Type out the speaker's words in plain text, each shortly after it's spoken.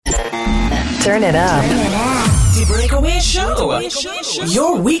Turn it up. The Breakaway Show.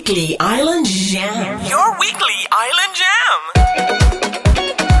 Your weekly Island Jam. Your weekly Island Jam.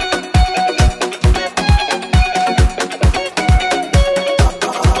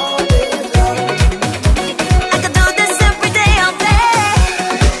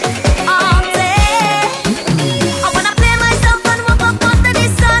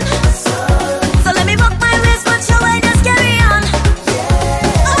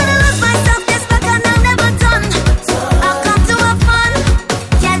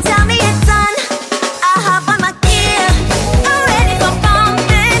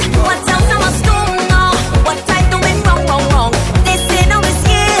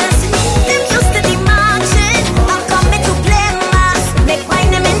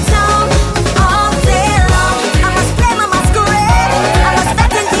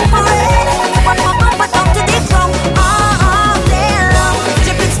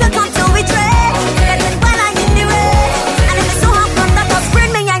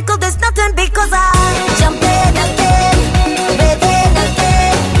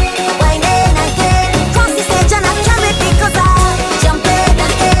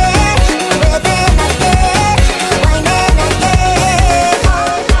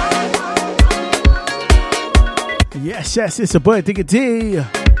 Yes, it's a boy Diggy D.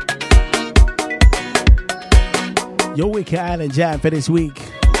 Your weekly Island Jam for this week.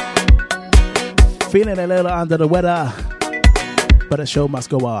 Feeling a little under the weather, but the show must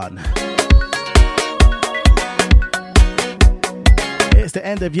go on. It's the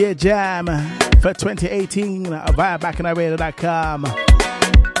end of year jam for 2018 via BacchanalRadio.com.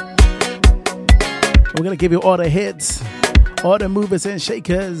 We're going to give you all the hits, all the movers and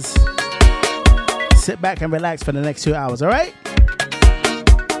shakers. Sit back and relax for the next 2 hours, all right?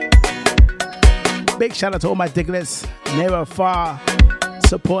 Big shout out to all my digglers, near or far,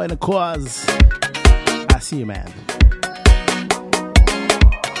 supporting the cause. I see you, man.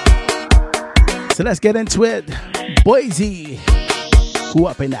 So let's get into it. Boise, who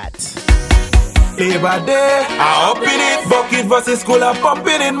up in that? Labor Day, I up in it. Bucket versus school, I'm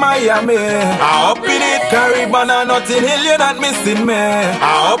pumping in Miami. I up in it. Caribbean and Notting Hill, you're not missing me.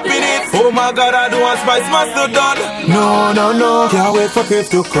 I up in it. Oh my God, I do want spice master done. No, can't wait for Cliff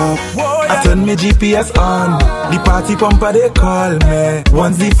to come. I turn my GPS on. The party pumper, they call me.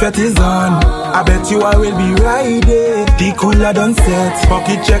 Once the fete is on, I bet you I will be riding. The cooler done set.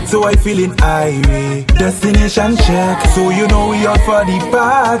 Pocket check, so I feeling irate. Destination check, so you know we out for the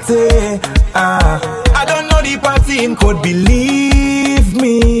party. I don't know the party in code, believe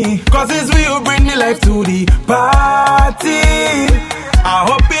me. Cause it's we who bring the life to the party. I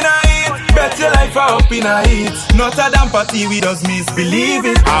hope in a hit, bet your life I hope in a hit. Not a damn party, we just misbelieve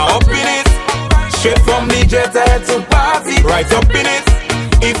it. I hope in it, straight from the jet I head to party. Right up in it,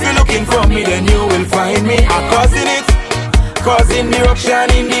 if you're looking for me then you will find me. I'm causing it, causing eruption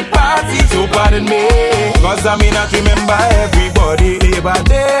in the party. So pardon me, cause I may not remember everybody. Labor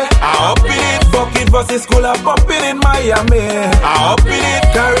Day, I up in it. Bucket versus school, I'm pumping in Miami. I up in it.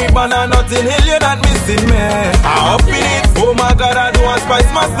 Caribbean and Notting Hill, you're not missing me. I up in it. Oh my God, I do want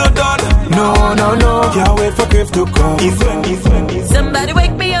spice master done. No, can't wait for Cliff to come. Somebody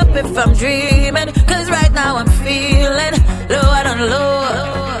wake me up if I'm dreaming, cause right now I'm feeling lower and lower.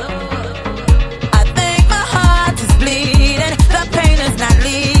 I think my heart is bleeding, the pain is not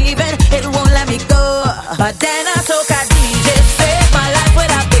leaving, it won't let me go. But then I took a DJ, save my life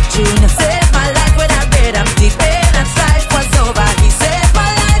with a big tune, save my life with a rhythm, deep pain and strife was over. He saved my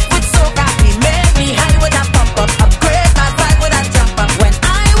life with soca, he made me high with a pump up, upgrade my vibe with a jump up. When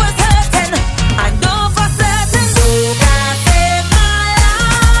I was hurting, I know for certain soca saved my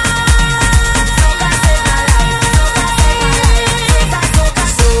life. Soca saved my life. Soca saved my life. Soca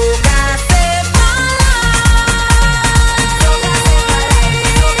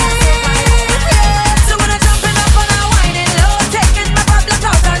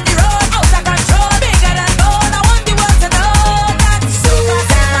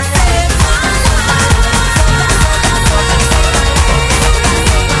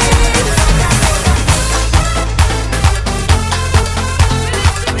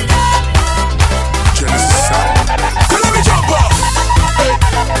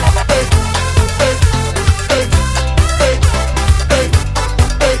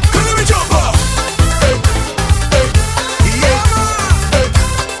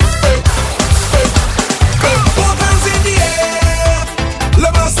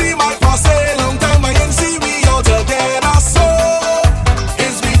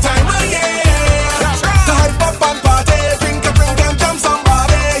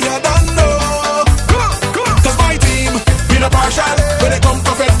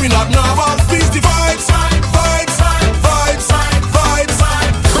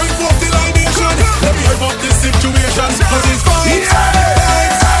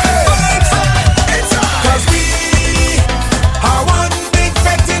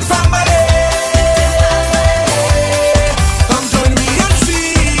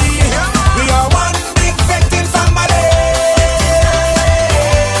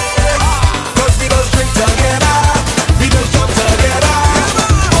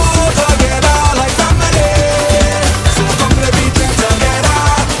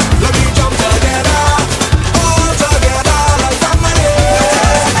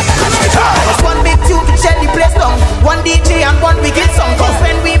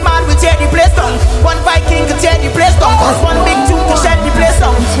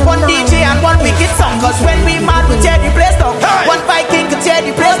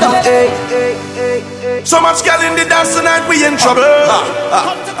we in trouble.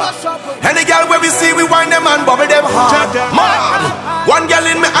 Any girl where we see, we wind them and bubble them hard. Man, one girl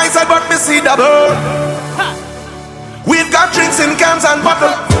in my eyesight, but me see double. We've got drinks in cans and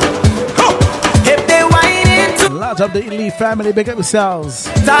bottles. If they wine into large up the Elite family, big up yourselves.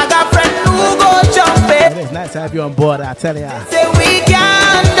 tag a friend who go jumping. It is nice to have you on board, I tell ya. Say we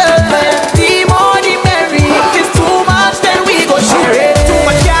can do it. The more the merry. If it's too much, then we go share it. Too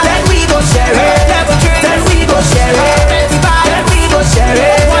much, yeah, then we go share it. Never drink, then we go share it. Then we go share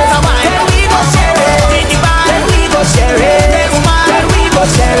it. Once a while, then we go share it. Then we go share it. Next month, then we go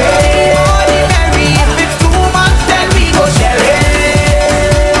share it. The more the merry. If it's too much, then we go share it.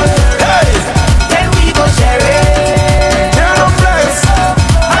 Hey, then we go share it. Turn up flex,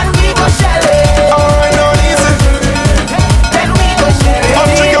 and we go share it. Oh, I know easy. Then we go share it. Up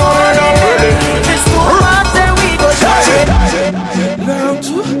to your heart, I'm ready. If it's too much, then we go share it. Round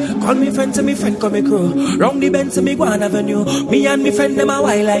two, call me friend to me friend come me crew. Round the bend to me go on avenue. Me and me friend them a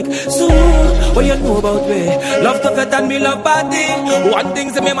why like so. What you know about me? Love tougher than me love party. One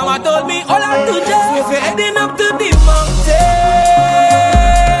thing to me mama told me all I do just if you're heading up to the mountains,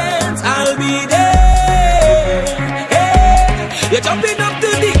 I'll be there. Hey, you're jumping up to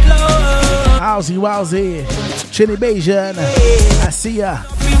the clouds. Howsy wowsy, Chinny Bajan, I see ya.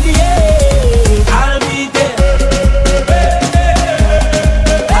 I'll be there.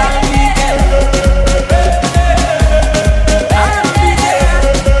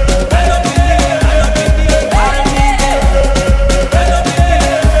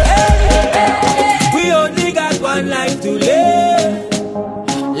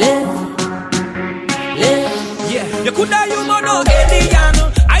 You coulda you man on alien.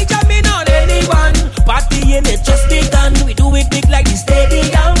 I jam in on anyone. Party in it just begun. We do it big like the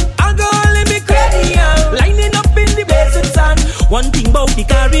stadium. I'm gonna be crazy. Lining up in the blazing sun. One thing about the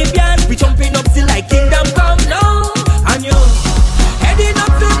Caribbean, we jumping up till like kingdom come now. And you heading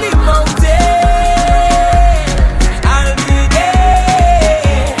up to the mountain. I'll be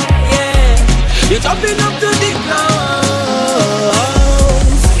there. Yeah, you're jumping up to the clouds.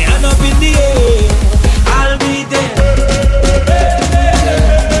 And up in the air. I'll be there.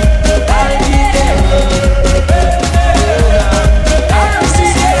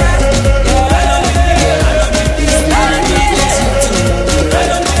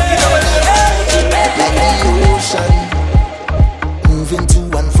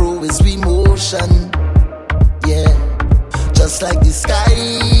 Like the sky,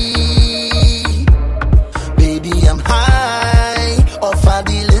 baby, I'm high off of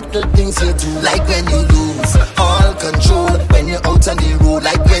the little things you do. Like when you lose all control, when you're out on the road.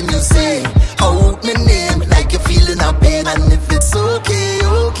 Like when you say out my name, like you're feeling a pain. And if it's okay,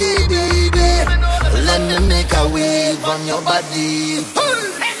 okay, baby, let me make a wave on your body.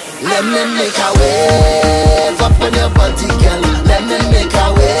 Let me make a wave up on your body, girl. Let me make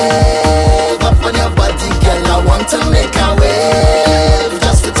a wave up on your body, girl. I want to make a wave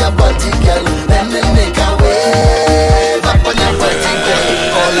just with your body, girl. Let me make a wave up on your body, girl.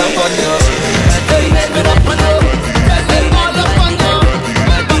 All up on you. Let me up on you. All up on you.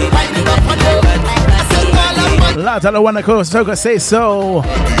 Wind it up on you. All up on you. Lots of the one that goes, so go say so. All up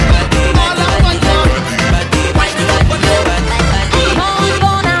on you. Wind it up on you.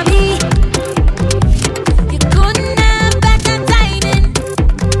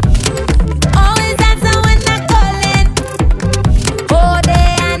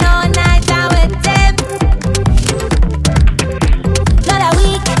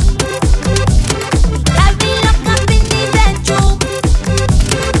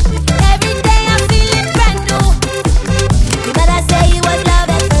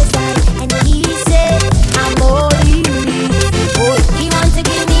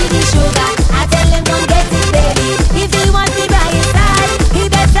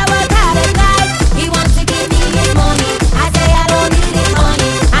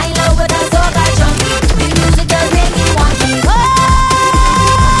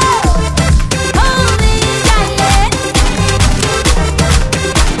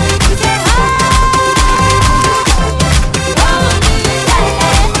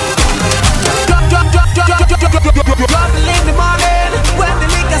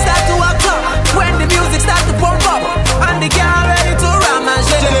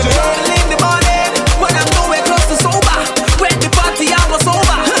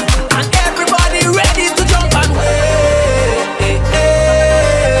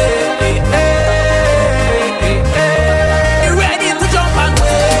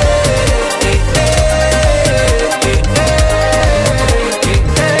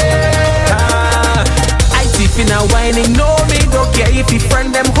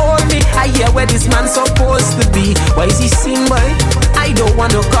 Why is he 18, boy. I don't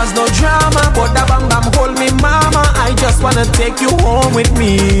wanna cause no drama, but the bam bam hold me, mama. I just wanna take you home with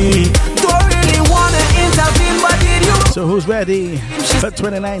me. Don't really wanna intervene, but did you? So who's ready for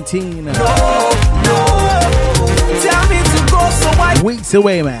 2019? No. Tell me to go, so I weeks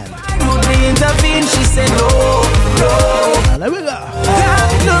away, man. Would they intervene? She said no. There we go. That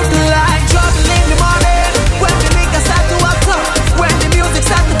look like trouble in the morning when the niggas start to act up, when the music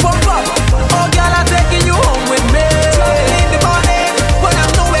start to pump up. Oh, girl, I'm taking you home with me. Trouble in the morning when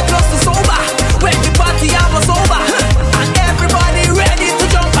I'm nowhere close to sober, when the party hours over and everybody ready to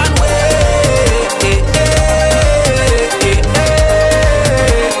jump and wait.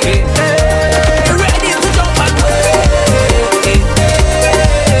 Ready to jump and wait.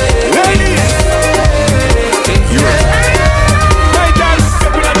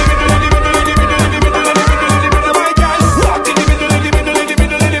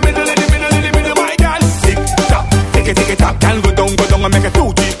 And make a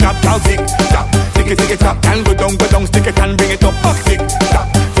 2G clap, gal, tick tock. Tick it tock, and go down, stick it and bring it up, tick tock.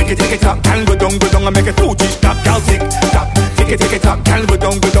 Tick it tock, and go down, and make a 2G clap, gal, tick tock. Tick it tock, and go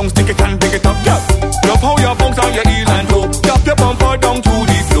down, stick it and bring it up, yeah. Love how you bounce on your heel and toe, drop your bumper down to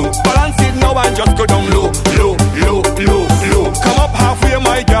the floor. Balance it now and just go down low. Come up halfway,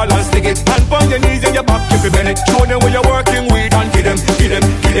 my girl, and stick it. Hand on your knees and your back, if you bend it. Show them where you're working with and kill them,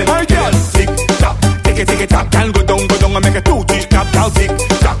 my girl. Tick tock, tick it tock, and go down, and make a 2G clap, gal, tick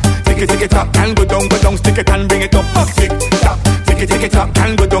tock. Tick it tock, and go down, stick it and bring it up, tick tock. Tick it tock,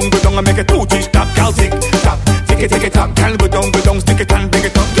 and go down, and make a 2G clap, gal, tick tock. Tick it tock, and go down, stick it and bring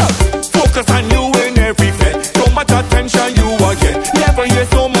it up, yeah. Focus on you in every fit. So much attention you will get. Never hear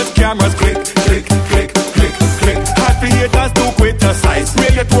so much cameras click. Hard for haters to criticize.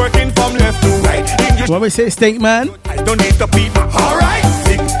 Make it working from left to right. What we say, State Man? I don't need the people. Alright.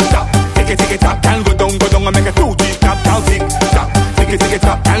 Tick tock, tick it tock, and go down, and make a 2G clap, gal, tick tock. Tick it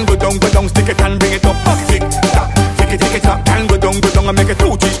tock, and go down, stick it and bring it up, tick tock. Tick it tock, and go down, and make a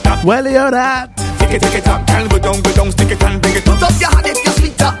 2G clap. Well, you're that. Tick it tock, and go down, stick it and bring it up. Put up your hand if you're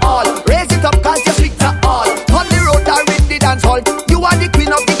sweet to all. Raise it up cause you're sweet to all. On the road or in the dance hall, you are the queen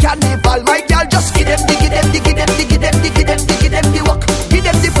of the carnival. My girl, just give them the walk. Give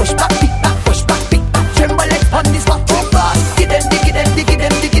them the push back, beat back. Tremble like on the spot. Give them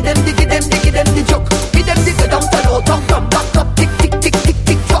the joke. Give them the go down to low, come back up, tick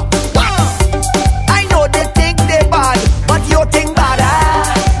tock. I know they think they bad, but you think better.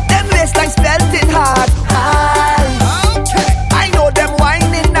 Them waistlines belting hard. I know them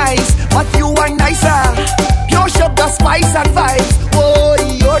whining nice, but you whine nicer. Pure sugar, spice and vibes. Oh,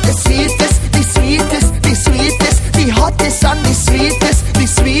 you're the sweetest, the hottest and the sweetest,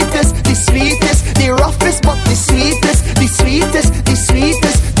 the roughest but the sweetest, the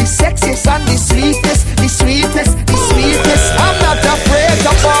sexiest and the sweetest. I'm not afraid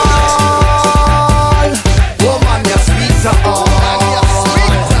to fall. Woman, you're sweet to all.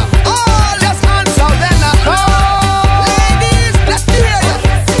 Oh, let's answer then I call. Ladies, let's hear you.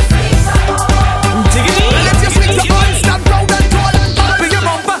 Let your sweet to all stand proud and tall and tall. Up with your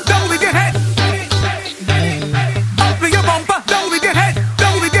bumper, down with your head. Up with your bumper, down with your head.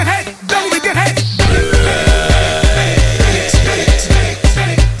 Down with your head.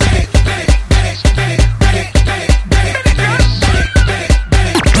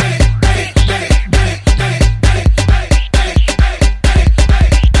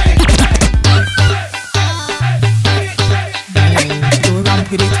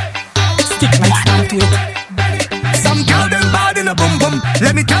 Some girl them bad in a boom boom.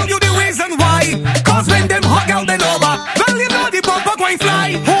 Let me tell you the reason why. Cause when them hot girl then over, well you know the bumper going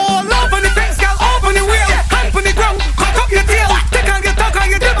fly. Hold up on the fence, girl, open the wheel. Hand on the ground, cock up your tail. Take on your tuck on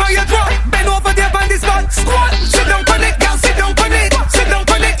your dip on your drop. Bend over there on the spot, squat. Sit down on it, girl, sit down on it. Sit down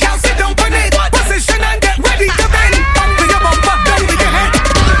on it, girl, sit down on it. Position and get ready to bend. Up to your bumper, down with your head.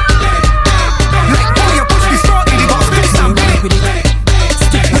 Like how you push the straw in the box, do something with it.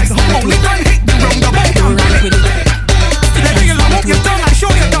 Like how we done hit the roundabout, don't run with it. Let me along up your tongue and show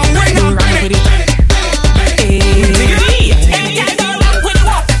you down when I'm with it.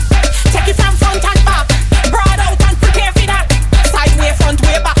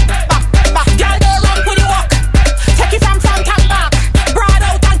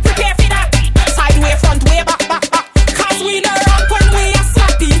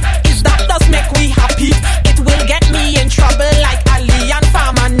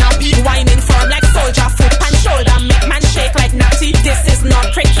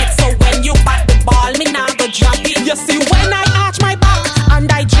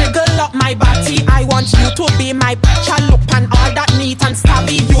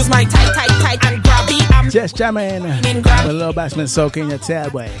 just jamming. With a little batsman soaking your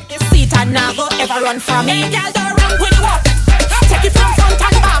tailway. This seat and never ever run from me. Girl, don't run with the walk. Take it from front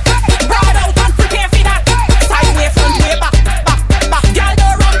and back. Broad out and prepare for that. Side way, front way, back. Girl,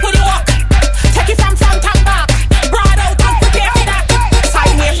 don't run with the walk. Take it from front and back. Broad out and prepare for that.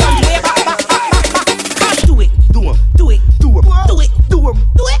 Side way, front way, back. Do it. Do it. Do it. Do it. Do it. Do it.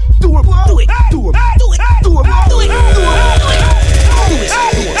 Do it. Do it. Do it. Do it. Do it. Do it. Do it.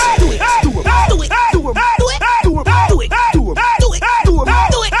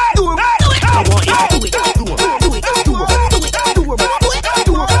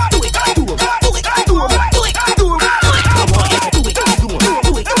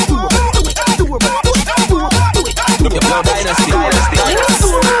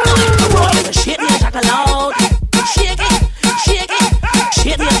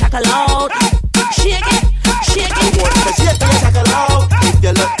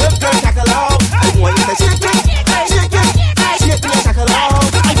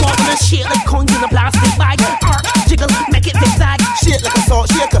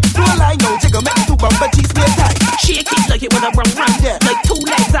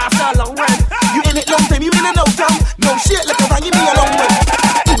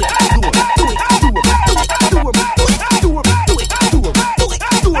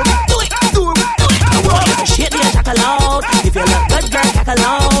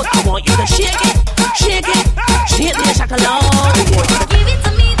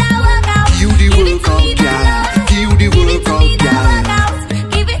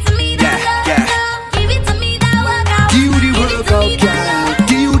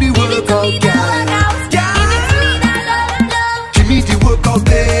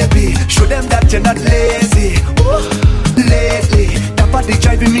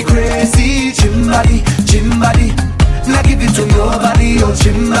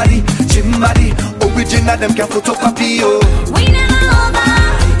 Them can photocopy you. We never over.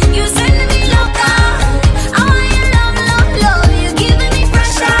 You sending me loca. I want your love. You giving me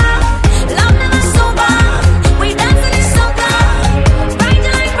pressure. Love never sober. We dancing in soca. Ride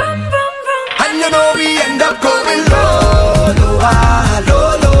you like vroom, vroom, vroom. And you know we end up going low, lower,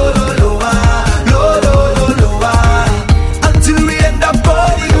 low, low, low, lower, low, low, low, lower, until we end up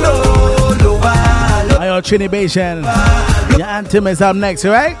going low, lower. Ayo, Trini Bayesian. Your anthem is up next,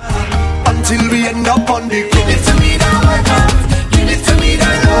 right? Until we end up on the ground. Give it to me that workout. Give it to me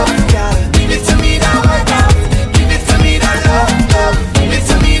that love, girl. Give it to me that workout. Give it to me that love, love. Give it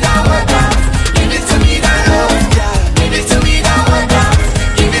to me that workout. Give it to me that love, girl. Give it to me that workout.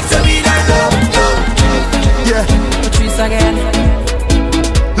 Give it to me that love, love. Yeah. Patrice again.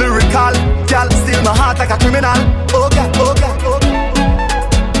 Lyrical, girl, steal my heart like a criminal. Oh God, oh God, oh God.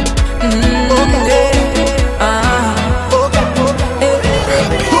 Oh God, yeah.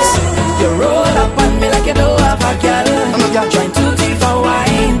 You know I'm a girl, trying to thief a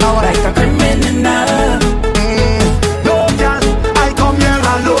wine like a criminal. No girl, I come here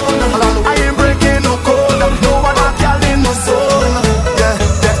alone. I ain't breaking no code. No other girl in my soul. Yeah,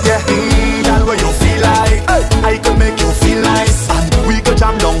 yeah, yeah. Girl, where you feel like I could make you feel nice, and we could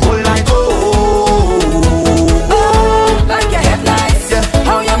jam down whole night. Oh, like your headlights. Yeah.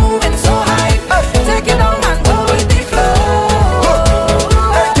 How you moving so high? Take it down and go with the flow.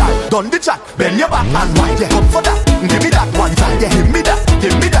 Hey, girl, done the chat. Bend your back and wind your up for that. Give me that one time. Yeah, give me that.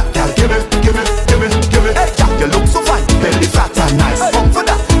 Give me that. Girl, give me, give me, give me, give me. Hey, girl, you look so fine. Belly fat and nice. Up for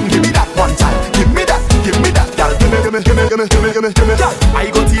that. Give me that one time. Give me that. Give me that. Girl, give me, give me, give me, give me, give me, give me, give me. Girl, I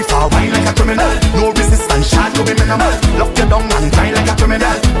go too far, wine like a criminal. No resistance, shot to be minimal. Lock you down and grind like a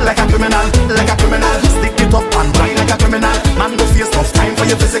criminal. Like a criminal, like a criminal. Stick it up and grind like a criminal. Man, go face enough time for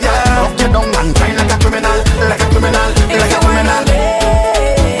your physical. Lock you down and grind like a criminal. Like a criminal, like a criminal.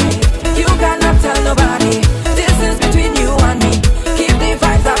 You cannot tell nobody. This is between you and me. Keep the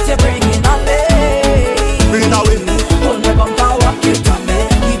vibes that you're bringing on me. Bring it away. Hold me bumper, walk it on me.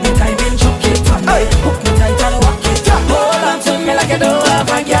 Keep the time in, chuck it on me. Hook me tight and walk it on. Hold on to me like you don't have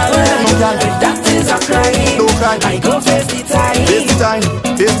a girl. If that is a crime, No crime. I go face the time. Face the time,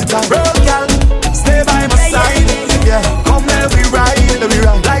 face the time. Bro, girl, stay by my side. Yeah, come let me ride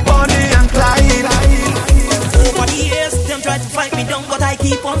like Bonnie and Clyde. Over the years, them try to fight me down, but I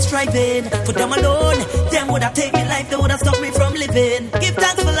keep on striving. For them alone, them would have taken me life, they would have stopped me from living. Give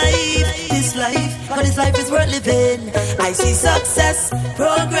thanks for life, this life, cause this life is worth living. I see success,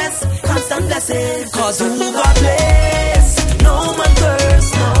 progress, constant blessings. Cause who got blessed, no man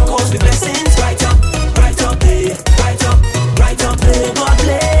curse, no. Cause the blessings right up, hey, right up, hey. God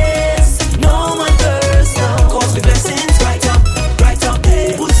bless, no man curse, no. Cause the blessings right up,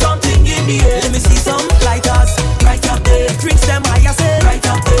 hey. Put something in the air, let me see some lighters, right up there. Drinks them high, I say, right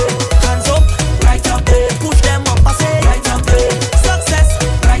up there. Hands up, right up there.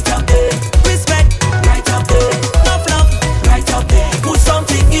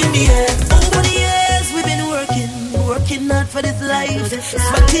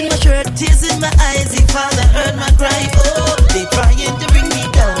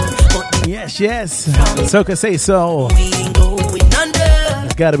 Yes, yes. So can say so.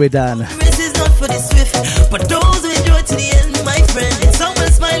 It's gotta be done. This is not for the swift, but those who enjoy to the end, my friend.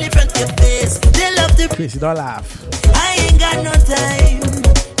 Someone smiling in front of your face. They love to. Chris, don't laugh. I ain't got no time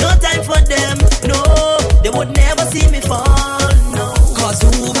for them. No, they would never see me fall. No, cause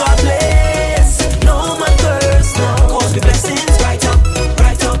who God bless, no man curse. No, cause the blessings right up,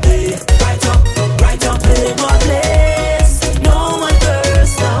 right up, right up, right up. Who God bless, no man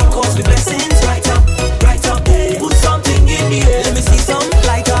curse. No, cause the blessings right up, right up. Put something in the air. Let me see some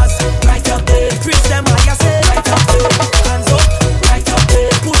like us, right up there. Preach them like I say, right up there. Hands up, right up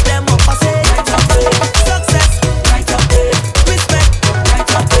there. Put them up, I say, right up there. Success, right up there. Respect,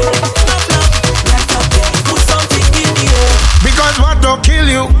 right up there. Enough love, right up there. Put something in the air. Because what don't kill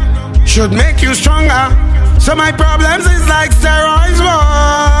you should make you stronger. So my problems is like steroids,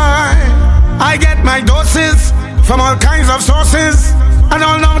 boy. I get my doses from all kinds of sources, and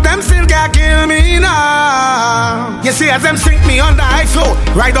all of them still can't kill me now. You see, as them sink me on the high floor,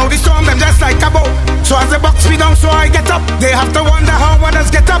 ride out the storm, them just like a boat. So as they box me down, so I get up. They have to wonder how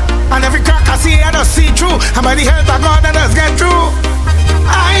others get up. And every crack I see, I just see through. And by the help of God, I just get through.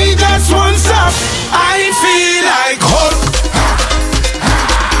 I just won't stop. I feel like Hulk.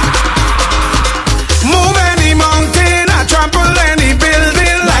 Move any mountain, I trample any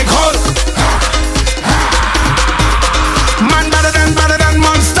building like Hulk. Man better than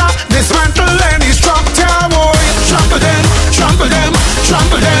monster, dismantle any structure, boy. Trample them, trample them,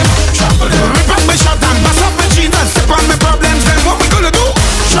 trample them, trample them. Rip up my shot and bust up my jeans and step on my problems. Then what we gonna do?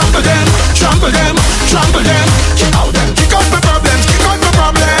 Trample them, trample them, trample them. Kick out them, kick out my problems, kick out my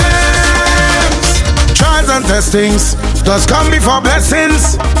problems. Trials and testings does come before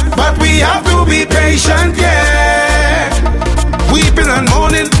blessings, but we have to be patient, yeah. Weeping and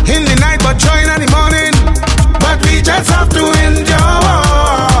moaning in the night, but joy in the morning. But we just have to endure.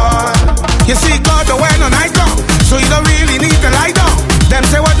 You see, God, the way no night come, so you don't really need to lie down. Them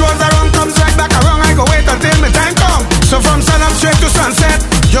say what was wrong comes right back around. I go wait until my time come. So from sun up straight to sunset,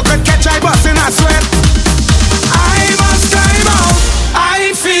 you could catch I busting a sweat. I must climb out.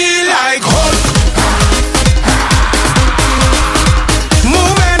 I feel like Hulk.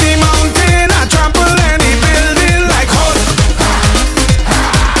 Move any mountain, I trample any building like Hulk.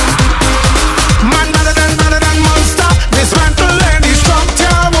 Man better than monster, dismantle any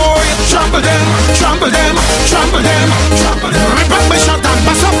structure, boy. Trample them, trample them, trample them, trample them. Rip up my shot and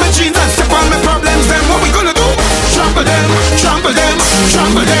bust up my jeans and step on my problems. Then what we gonna do? Trample them, trample them,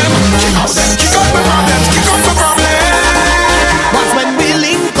 trample them. Kick out them, kick out my problems, kick out my problems. But when we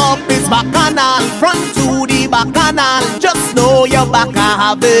link up, it's bacchanal, front to the bacchanal. Just know your back,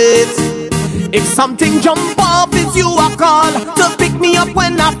 I have it. If something jump off, it's you I call to pick me up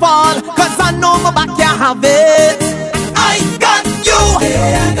when I fall. Cause I know my back, you have it. I got you.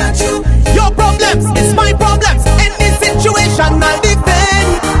 Yeah, I got you. Your problems is my problems. In this situation, I'll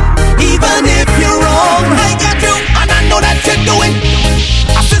defend. Even if you're wrong, I got you. And I know that you're doing.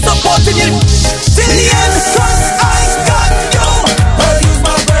 I'm still supporting you till the end. Cause I got you. Use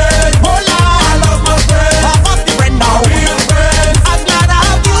my friend. Hola. I love my friend. I got the friend now. Real friend. I'm glad I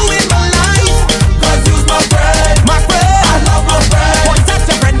have you in my life. Cause you's my friend. My friend. I love my friend. Point at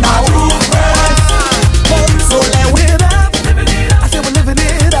your friend now. True friend. So let we live up. I said we're living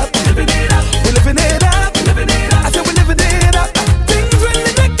it up. Living it up. We're living it up. Living it up. I said we're living it up. Things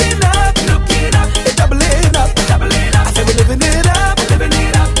really looking up. Looking up. It's doubling up. Doubling up. I said we're living it up. Living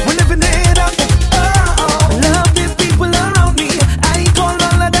it up. We're living it up. Oh, love the people around me. I call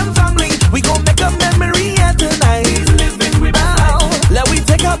all of them family. We gon' make a memory here tonight. Living with now. Let we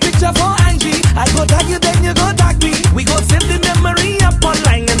take a picture for IG. I go tag you, then you go tag me. We go send the memory up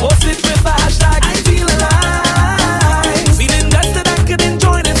online and post it with a hashtag. I feel alive. Feeling blessed that I could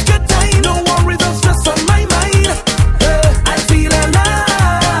enjoy this good time. No worries or stress on my mind. I feel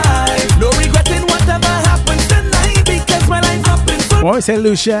alive. No regretting whatever happens tonight because my life happens so. What we say,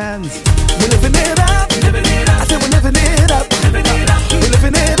 Lucians? We're living it up. Living it up. I said we're living it up. Living it up. We're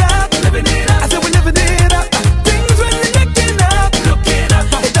living it up. Living it up. I said we're living it up. Things really looking up. Looking up.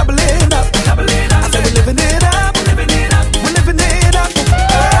 It's doubling up. Doubling up. I said we're living it up. Living it up. We're living it up.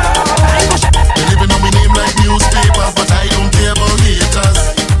 They living on my name like newspaper, but I don't care about haters.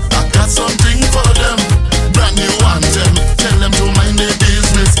 I got something for them, brand new anthem. Tell them to mind their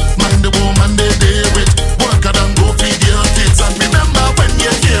business, mind the woman they deal with. Work out and go feed your kids. And remember when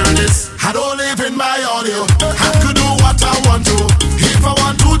you hear this, I don't live in my audio. I could do what I want to.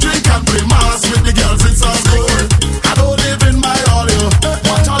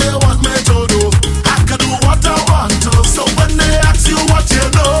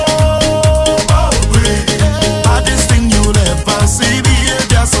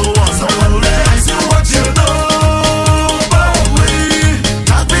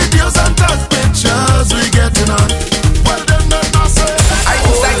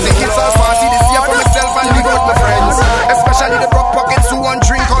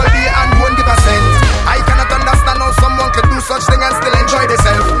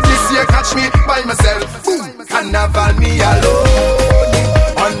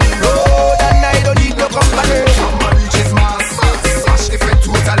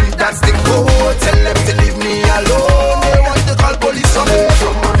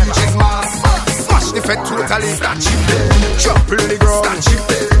 mentally. Trample the ground.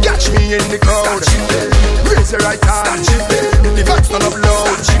 Catch me in the crowd. Raise your right hand. The vibes turn up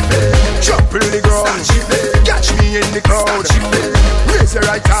loud. Trample the ground. Catch me in the crowd. Raise your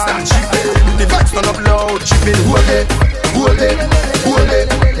right hand. The vibes turn up loud. Chipping, hold it, hold it, hold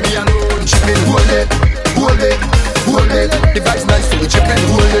it. Me alone. Chipping, hold it, hold it, hold it. The vibes nice to me. Chipping,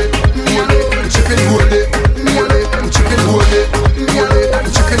 hold it, hold it. Chipping, hold it, hold it. Chipping, hold it, hold it.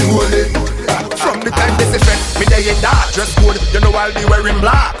 Chipping, hold it. From the time this effect, me day in dark. Dress code, you know I'll be wearing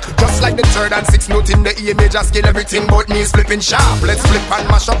black. Just like the third and sixth note in the E major scale, everything but me is flipping sharp. Let's flip and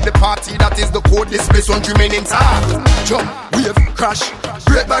mash up the party. That is the code. This place won't remain intact. Jump, wave, crash,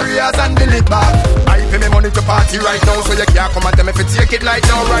 break barriers and delete back. I pay me money to party right now, so you can't come and tell me if you take it like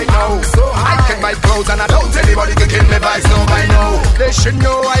now, right now. So I get my clothes and I don't tell anybody to kill me vibes now by now. They should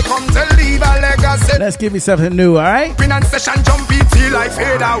know I come to leave a legacy. Let's give you something new, alright? Pin and session jumpy till I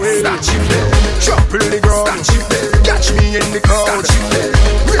fade away. Trample the ground. Catch me in the crowd.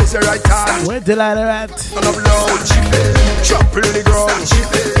 Raise your right hand. Where Delilah at? Turn up loud. Trample the ground.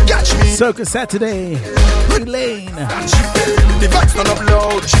 Catch me. Circus Saturday. Green Lane. The vibes turn up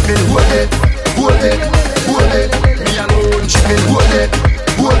loud. Chipping, hold it, hold it, hold it. Me alone. Chipping, hold it,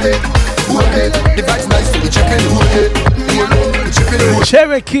 hold it, hold it. The vibes nice to me. Chipping, hold it, hold it. Chipping, hold it.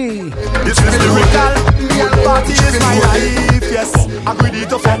 Cherokee. This is the lyrical. Party is my life. Yes, I'm ready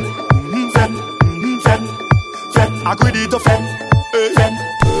to fed. Agree to fed. You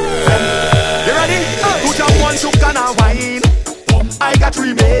ready? Put up one shook and a wine. I got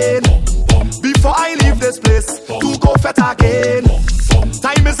remain before I leave this place to go fet again.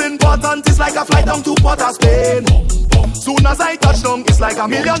 Time is important, it's like a flight down to Port of Spain. Soon as I touch down, it's like a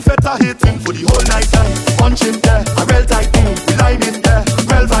million feta hitting for the whole night time. Punch in there, a real tight thing, we lime in there,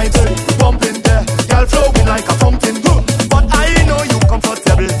 well vibes, we bump in there, girl flowing like a fountain. But I know you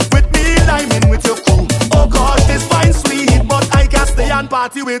comfortable with me liming with your crew. Oh gosh, this fine sweet, but I can't stay and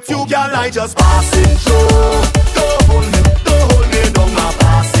party with you, girl. I just passing through. Don't hold me down, I'm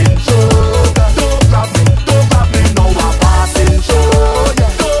passing through. Don't grab me, no, I'm passing through.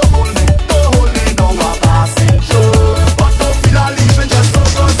 Don't hold me down, I'm passing through. But don't feel a leaving just so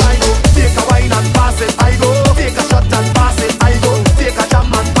cause I go. Take a wine and pass it, I go. Take a shot and pass it, I go. Take a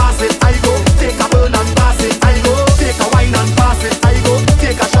jam and pass it, I go. Take a burn and pass it, I go. Take a wine and pass it, I go.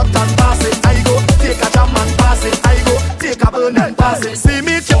 Take a shot and pass it, I go. Take a jam and pass it, I go. Take a burn and pass it. See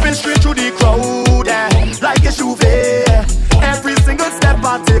me chipping straight through the crowd, like a Juve. Every single step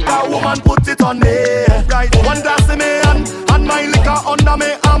I take, a woman put it on me. Right, one glass in me and my liquor under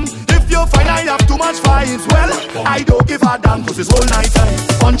me arm. If you find I have too much vibes, well, I don't give a damn, cause it's whole night time.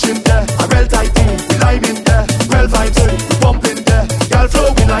 Punch in there, a real tight thing, we lime in there, well vibes, we bump in there, girl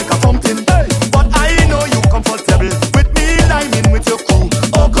flowing like a fountain. But I know you comfortable with me liming with your crew.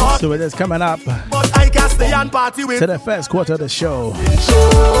 Oh God, so it is coming up but I can't stay and party with to the first quarter of the show.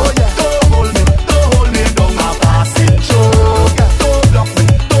 Oh yeah, don't hold me down, I'm passing through. Don't block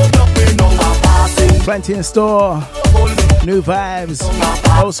me, no, I'm passing. Plenty in store, new vibes,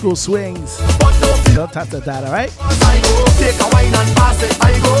 old school swings. Don't touch that, alright? I go, take a wine and pass it,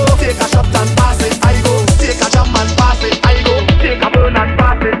 I go. Take a shot and pass it, I go. Take a jam and pass it, I go. Take a burn and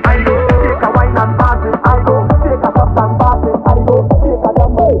pass it, I go. Take a wine and pass it, I go. Take a shot and pass it, I go. Take a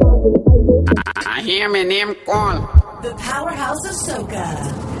jam and pass it, I go. I hear my name call. The powerhouse of soca.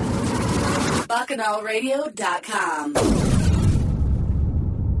 BacchanalRadio.com.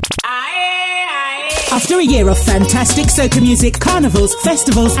 After a year of fantastic soca music, carnivals,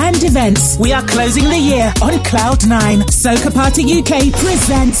 festivals and events, we are closing the year on Cloud 9. Soca Party UK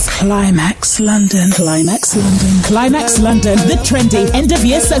presents Climax London. Climax London. Climax London, the trendy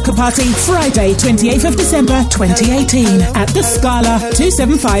end-of-year soca party, Friday, 28th of December 2018 at the Scala,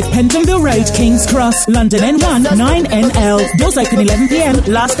 275 Pentonville Road, King's Cross, London N1 9NL. Doors open 11pm,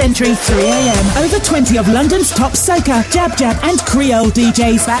 last entry 3am. Over 20 of London's top soca, jab and Creole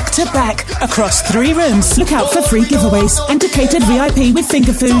DJs back to back across 3 rooms. Look out for free giveaways and catered VIP with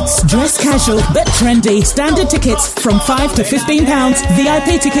finger foods. Dress casual but trendy. Standard tickets from £5 to £15.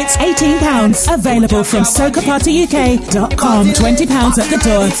 VIP tickets £18. Available from socapartyuk.com. £20 at the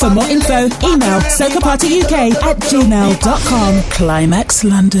door. For more info, email socapartyuk@gmail.com. Climax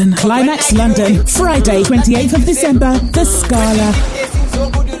London. Climax London. Friday, 28th of December. The Scala.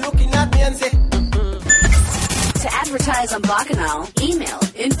 To advertise on Bacchanal, email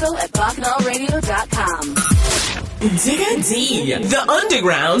info@bacchanalradio.com. Digga D, the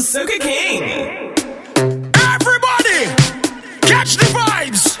underground soca king. Everybody, catch the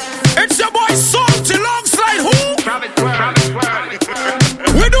vibes. It's your boy Salty alongside who?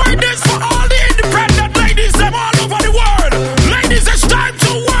 We're doing this for all the independent ladies them all over the world. Ladies, it's time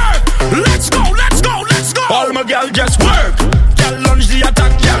to work. Let's go, let's go, let's go.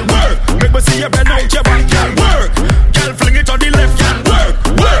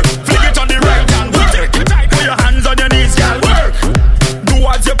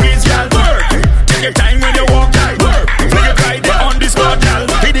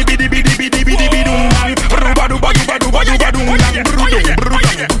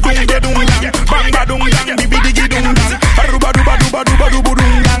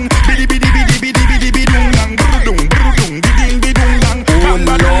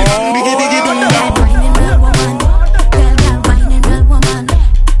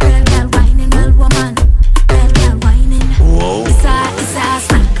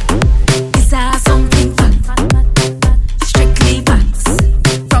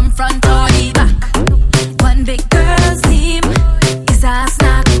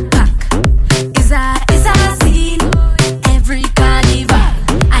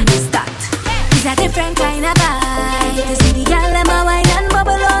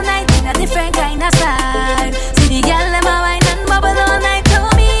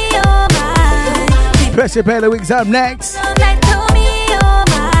 Special Play of the Week's up next.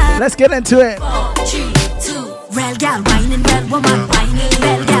 Let's get into it. 4, 3, 2. Real girl whining, real woman whining,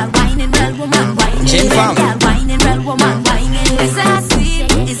 real girl whining, real woman whining, real girl whining, real woman whining. Is that sweet?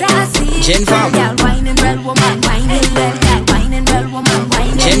 Is that sweet? Real girl whining, real woman whining, real girl whining, real woman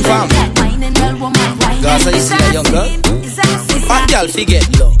whining, real girl whining, real woman whining. Guys, I see a young girl. Hot girl forget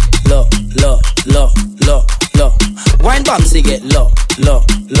low, low, low, low, low, low. Wine bombs get low, low,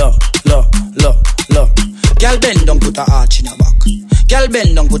 low, low, low, low. Girl bend down, put a arch in your back. Girl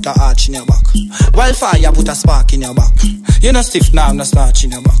bend down, put a arch in your back. Wildfire, put a spark in your back. You no stiff now, no starch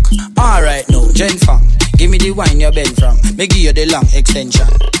in your back. Alright now, Jen fam, give me the wine you bend from. Me give you the long extension.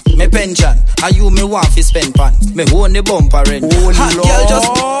 Me pension, and you me want fi spend pan. Me own the bumper end. Hot girl just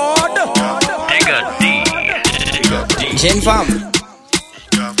Jen fam,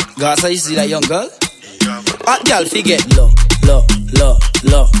 guys, I see that young girl. Hot girl forget low, low, low,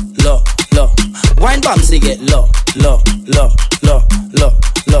 low, low, low. Wine bombs get low, low, low, low, low,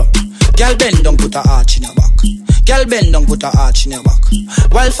 low. Girl bend down, put a arch in your back. Girl bend down, put a arch in your back.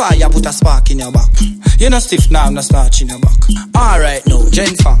 Wildfire, put a spark in your back. You no stiff now, no starch in your back. Alright now,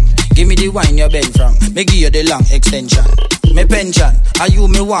 Jen fam, give me the wine you bend from. Me give you the long extension. Me pension, and you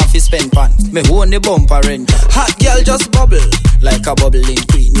me want fi spend pan. Me own the bumper end. Hot girl just bubble like a bubbling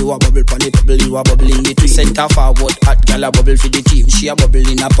queen. You a bubble pon the bubble, you a bubble in between. Center forward, hot girl a bubble for the team. She a bubble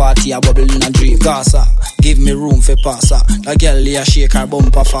in a party, a bubble in a dream. Gaza, give me room for passer. The girl a shake her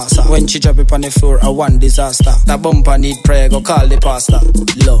bumper faster. When she drop it on the floor, a one disaster. The bumper need prayer, go call the pastor.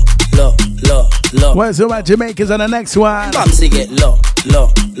 Low, low, low, low. Where's all my Jamaicans on the next one? Bamsy get low, low,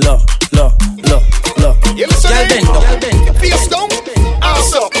 low, low, low, low. Girl bend down. Face down,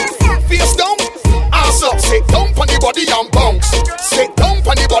 ass up. Face down, ass up. Sit down on the body and bounce. Sit down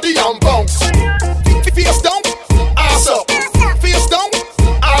on the body and bounce. Face down, ass up. Face down,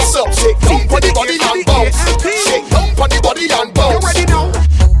 ass up. Sit down on the body and bounce. Sit down on the body and bounce. You ready now?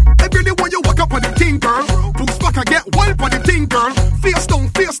 I really want you walk up on the thing, girl. Boots back and get wild on the thing, girl. Face down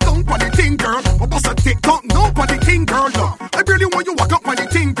on the thing, girl. I bust a TikTok, no on the thing, girl. I really want you walk up on the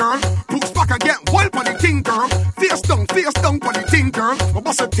thing, girl. Boots back and get wild on the thing, girl. Face down on the thing, girl. I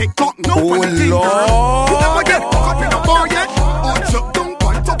bust a TikTok, no on the thing, girl. You never get caught up in a bar yet, or jump down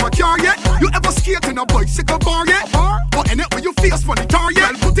on top of a car yet. You ever skate in a bicycle bar yet? But in it when you face for the tar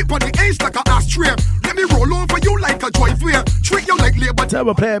yet, put it on the edge like a ashtray. Let me roll over you like a driveway. Treat you like labor.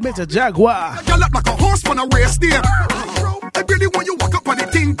 Double player, Mr. Jaguar. You look like a horse on a race there. I really want you walk up on the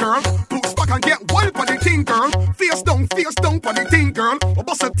thing, girl. Boots back and get wild on the thing, girl. Face down on the thing, girl. I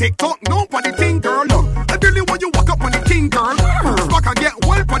bust a TikTok, no on the thing, girl. I really want you walk up on the thing, girl. Boots back and get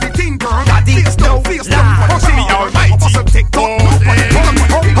wild on the thing, girl. Face down on the thing, girl. I bust a TikTok, no on the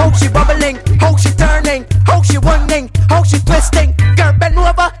thing. How she bubbling, how she turning, how she whining, how she twisting. Girl bend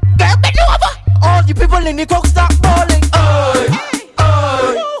over, girl bend over. All you people in the coke start balling.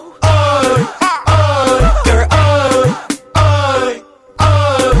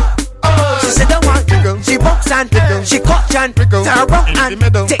 She caught and turn around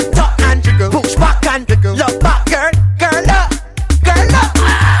and tick tock and push back and look back, girl, girl up, girl up.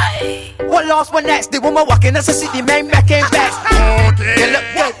 What lost, what next? The woman walking as a city man making best. You look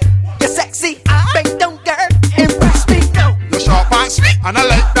good, you're sexy, bang down, girl, impress me. You're sharp and sweet, and I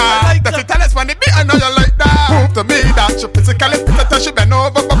like that. That you tell us when it be, I know you like that. Prove to me that you physically fit until she bend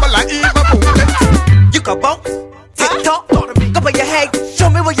over, bubble like Eva Boom. You can bounce, tick tock, go by your head, show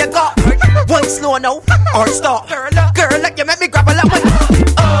me what you got. One slow now, or stop. Girl, like you make me grab a lot of girl,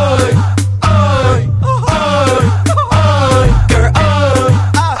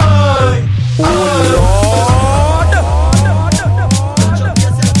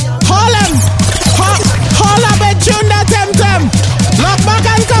 Hold up and tune that them. Lock back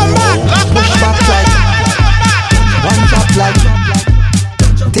and come back. Lock back and come back. One drop like,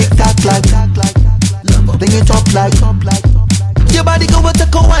 tick tock like, bring it up like. Your body go with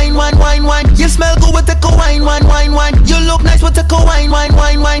take a wine. You smell good with take a wine. You look nice with take a wine.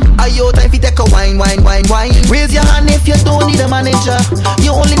 Are you time for take a wine? Raise your hand if you don't need a manager.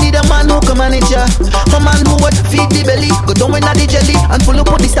 You only need a man who can manage ya. A man who would feed the belly, go down in the jelly and full up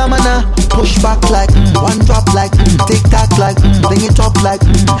with the stamina. Push back like, one drop like, tick tock like, bring it up like,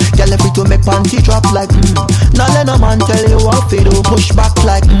 girl free to make panty drop like. Now let no man tell you what to do. Push back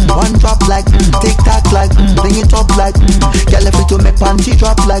like, one drop like, tick tock like, bring it up like, girl free to make panty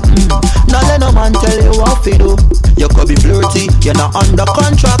drop like. Now let no man tell you what to do. You could be flirty, you're not under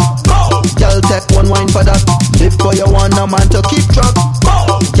contract. Girl take one wine for that. If for you want a man to keep track.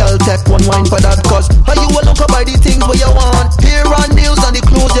 Girl take one wine for that. Cause how you will look buy the things where you want. Hair and nails and the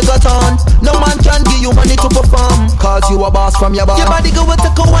clothes you got on. No man can give you money to perform. Cause you a boss from your bar. Your body go with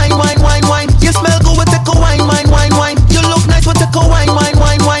take a wine. You smell good with take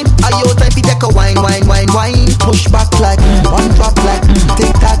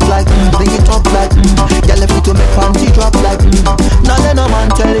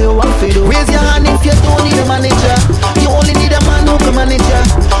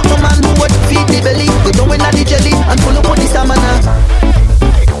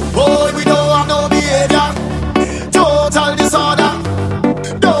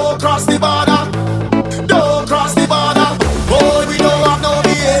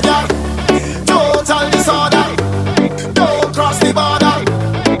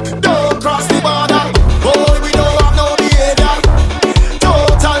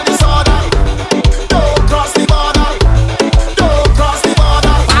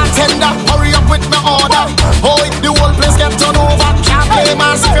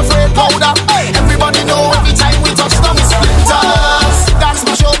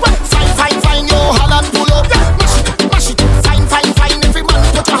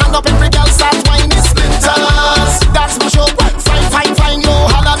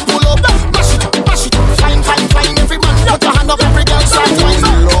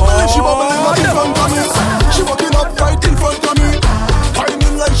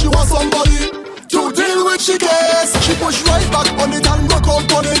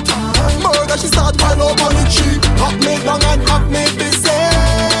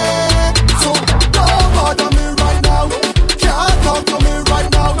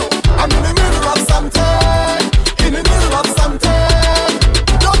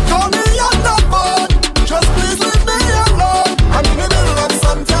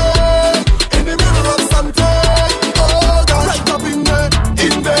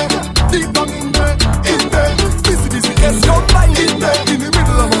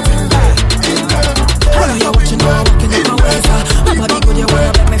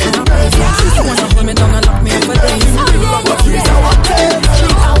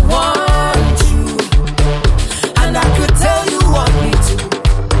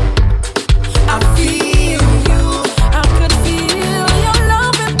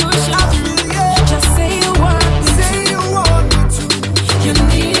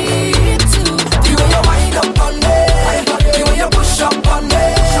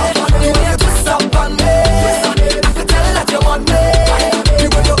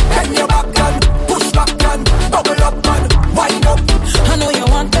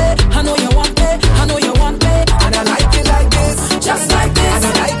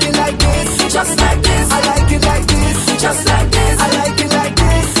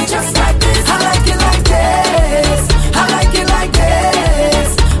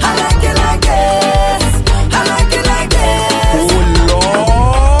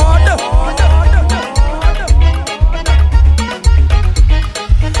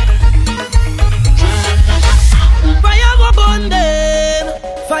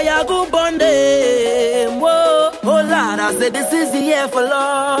say this is the year for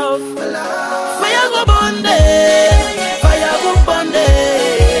love. Fire go Bundy, fire go Bundy.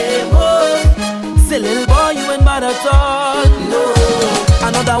 Oh, say little boy, you ain't bad at all. No,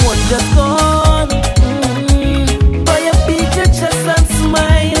 another one just gone. Boy, you beat your chest and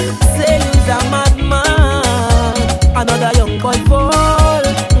smile. Say you's a madman. Another young boy fall.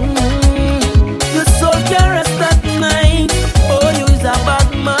 Your soul can't rest at night. Oh, you's a bad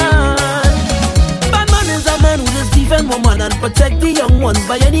man. Bad man is a man who just defend woman and protect the young ones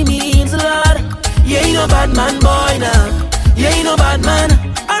by any means, Lord. You ain't no bad man, boy, now. You ain't no bad man.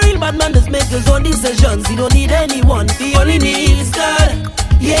 A real bad man just make his own decisions. He don't need anyone. He only needs God.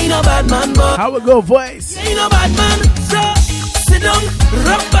 You ain't no bad man, boy. How it go, voice? You ain't no bad man. So sit down,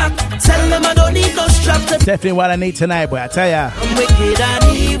 rock back. Tell them I don't need no strap to. Definitely what I need tonight, boy. I tell ya. I'm wicked and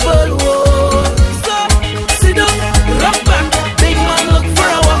evil. Whoa. So sit down, rock back. Big man look for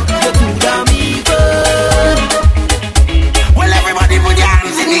a walk. You're too damn evil. Well, everybody put your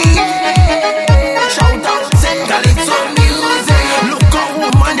hands in the air. Shout out, say Calypso music. Look how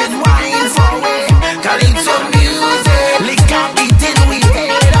woman is wine for way. Calypso music. Lick up beating we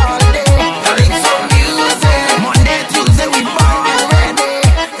head all day. Calypso music. Monday, Tuesday we born ready.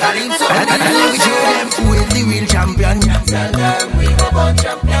 Calypso music. And let me show them who is the real champion. Tell them we go born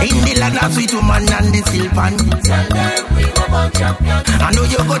champion. In the land of sweet woman and the silpan. Tell them we go born champion. I know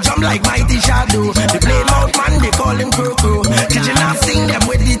you go jump like Mighty Shadow. The play mouth man, they call him Croco. Kitchen and sing them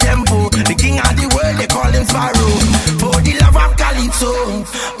with the tempo. The king of the world, they call him Sparrow. For the love of Calypso,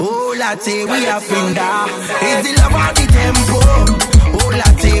 oh latte, we are Fender. It's the love of the tempo. Oh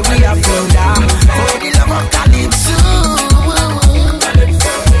latte, we are Fender. For the love of Calypso,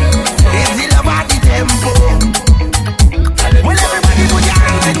 it's the love of the tempo. Well, everybody put your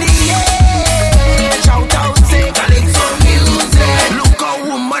hands in the air. Shout out, say Calypso music. Look how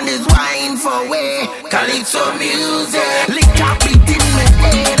woman is wine for way. Calypso music. Lick up beating me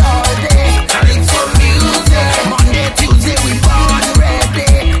head all day. Calypso music. Monday, Tuesday we born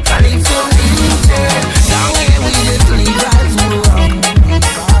ready. Calypso music. Down here we just leave as well.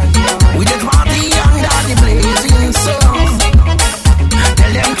 We just party under the blazing sun.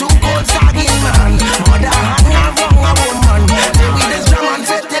 Tell them to go sagging man. Mother hang around a woman. Say we just drum and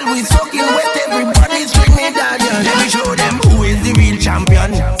set till we soaking wet. Everybody string me down. Let me show them who is the real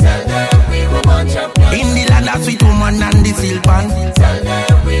champion. Tell them we were born champion. In the land of sweet woman and the silpan. Tell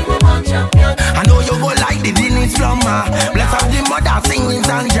them we were born champion. I know you go like the Dennis Plummer. Bless up the mother singing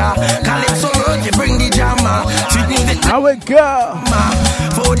Sanja. Calypso road you bring the jammer. Sweet music. How it go?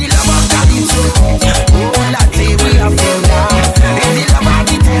 For the love of Calypso. Oh latte we are Fender. In the love of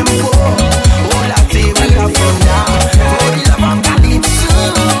the tempo. Oh latte we are Fender. For the love of Calypso.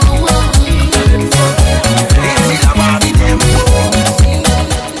 In the love of the tempo.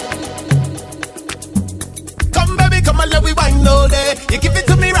 Come baby, come and let we wine all day. You give it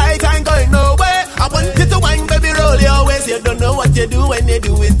to me right, I ain't going nowhere. I want you to wine, baby, roll your waist. You don't know what you do when you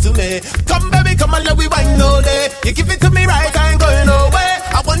do it to me. Come baby, come and let we wine all day. You give it to me right, I ain't going nowhere.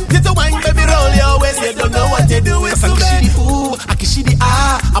 I want you to wine, baby, roll your waist. You don't know what you do it to me. I kiss the ooh, I kiss she the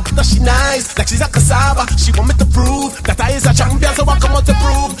ah. I put her she nice, like she's a cassava. She want me to prove that I is a champion, so I come out to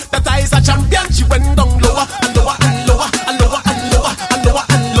prove that I is a champion. She went down lower and lower and lower and lower and lower and lower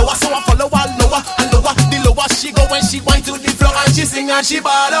and lower. So I follow her lower and lower. The lower she go when she went to the floor and she sing and she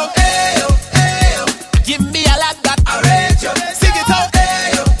ball out. Ayo, ayo, give me a lot that I rate you. Sing it out.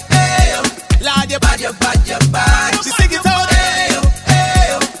 Ayo, ayo, Lord you bad, you bad, you bad. She sing it out. Ayo,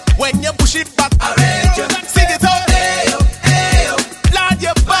 ayo, when you push it back I rate you. Sing it out. Ayo, ayo, Lord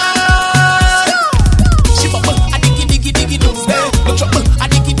you bad. She bubble a diggy diggy diggy dum day. No trouble a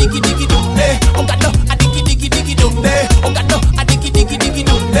diggy diggy diggy dum day. Oh God no a diggy diggy diggy dum day. Oh God no a diggy diggy diggy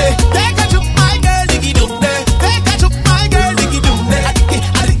dum day. Take a trip my girl diggy dum day. Take a trip my girl diggy dum day.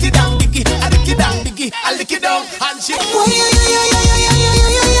 I lick it down diggy, I lick it down diggy, I lick it down and she.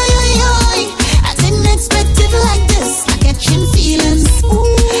 I didn't expect it like this. I catching feelings. Ooh,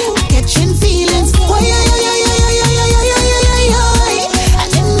 I catching feelings. I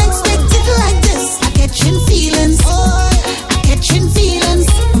didn't expect it like this. I catching feelings. I catching feelings.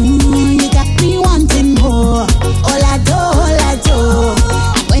 You got me wanting more. All I do.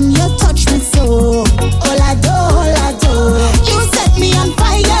 When you touch me so. All I do. You set me on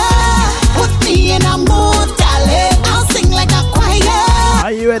fire. Put me in a mood, darling. I'll sing like a choir.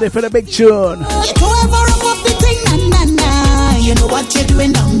 Are you ready for the big tune? You don't ever wrap up the thing, na na na. You know what you're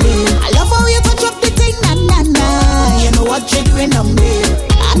doing down there. I love how you touch up the thing, na na na. You know what you're doing down there.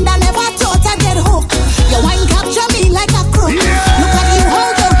 And I never thought I'd get hooked. Your wine capture me like a crook. Look at you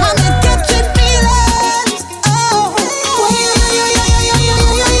hold your hand and catching feelings. Oh,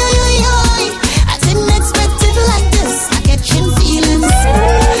 I didn't expect it like this. I get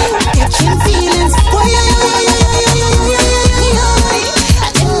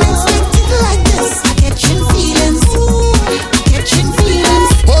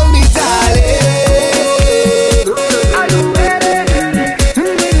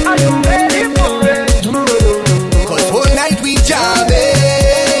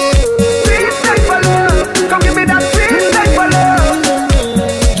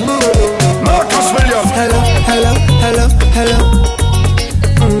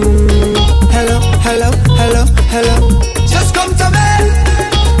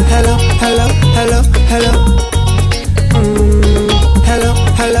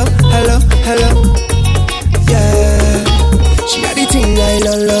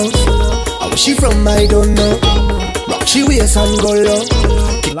and go low.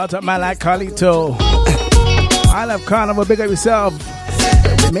 Lot of man like Carlito. I love Carnival, big up yourself.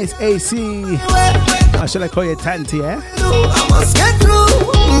 Miss AC. Or should I call you Tanty, eh? I must get through.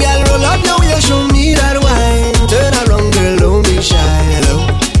 Girl, roll up your way, show me that wine. Turn around, girl, don't be shy. Hello,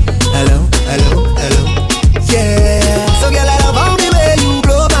 hello, hello, hello. Yeah. So girl, I love how the way you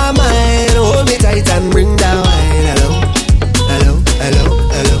blow my mind. Hold me tight and bring that wine. Hello, hello, hello,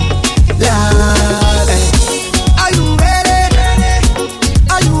 hello. Lord, are you ready?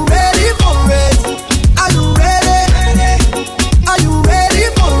 Are you ready for it? Are you ready? Are you ready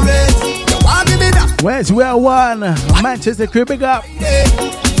for it? You want me that? Where's Well One? Manchester crew, big up.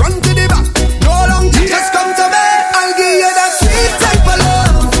 Front to the back, no long time. Just come to me. I'll give you that sweet type of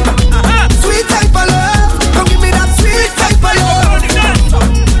love. Sweet type of love. Come give me that sweet type of love.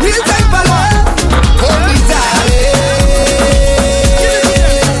 Real type of love. Hold me tight.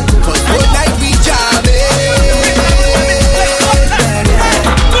 Cause good night we jamming.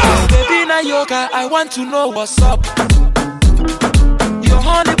 Baby Nayoka, I want to know what's up. Your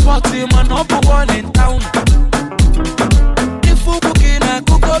honey pot, my number one in town.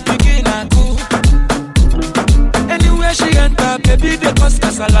 Anywhere she enter, baby, they cause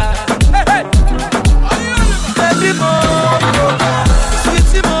casala. Hey, hey. Baby mo,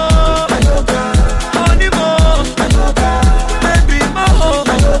 sweetie mo, honey mo, baby mo,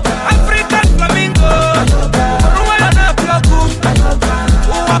 African flamingo, Rwanda Plaku,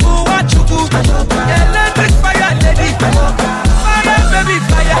 Uwabu Wachuku, electric fire lady, fire baby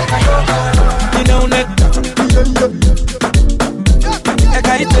fire, you know net.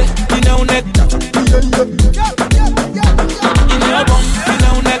 You know neck. In your bum, you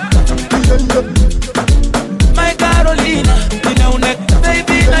know neck. My Carolina, you know neck.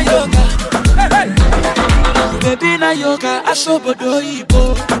 Baby Nayoka, hey, hey. Baby Nayoka, Asobodo Ibo.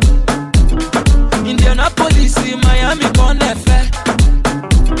 Indianapolis, Miami, Conefe.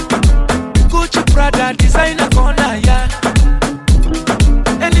 Gucci, Prada, designer, corner, yeah.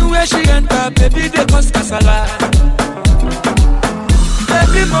 Anywhere she enter, baby, they cause casala.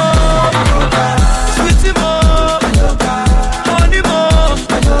 Baby mo, sweetie mo, honey mo,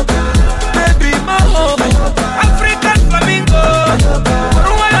 baby mo, African flamingo,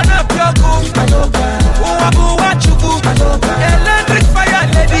 Rwanda Plaku, Uwabu Wachuku, electric fire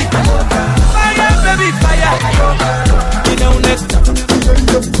lady, fire baby fire, you know next,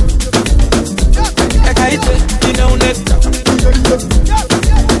 you know next.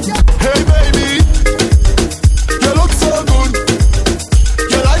 Hey baby, you look so good.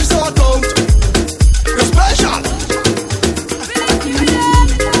 Your life's so cold. You're special.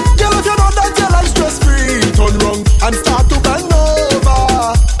 Girl, if you know that your life's stress free, turn round and start to bend over.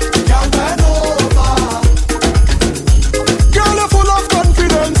 Girl, bend over. Girl, you're full of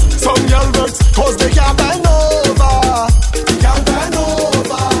confidence. Some girl vex cause they can't bend over. Girl, bend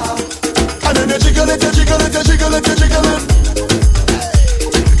over. And then you jiggle it, you jiggle it, you jiggle it, you jiggle it.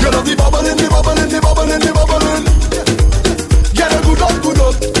 You love the bubbling, the bubbling, the bubbling, the bubbling. Get a good up, good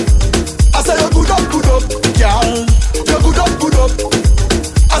up. I say a good up, girl. You good up, good up.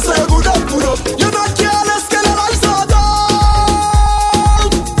 I say a good up, good up. You're not careless, girl. Your life's so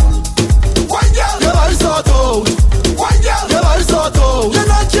told. Why, girl? Your life's so told. Why, girl? Your life's so told. You're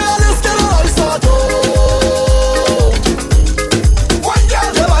not careless, girl. Your life's so told. Why,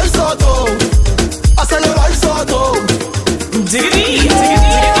 girl? Your life's so told. I say your life's so told. Diggity.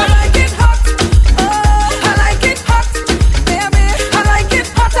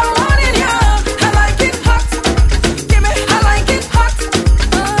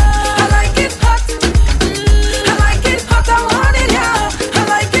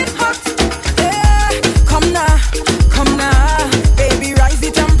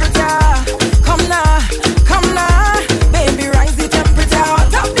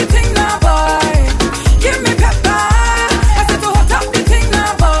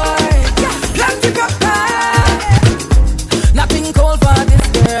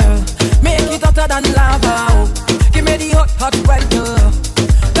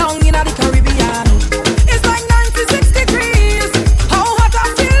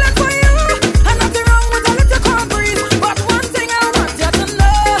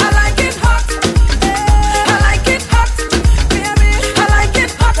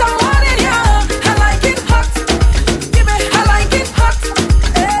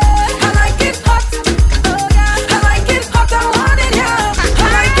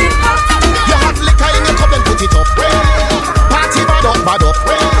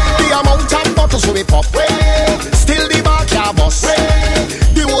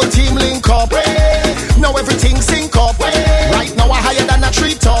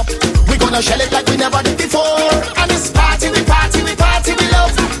 Shell it like we never did before. And it's party, we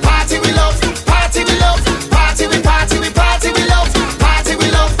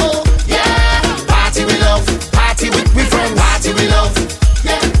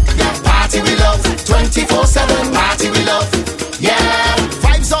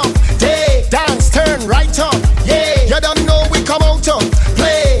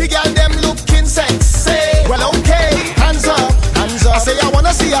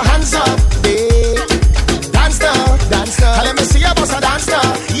your hands up, hey. Dance now, dance now. Let me see you bust a dance now.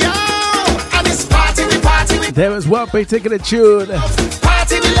 Yo, and it's party we party we. There is one particular tune.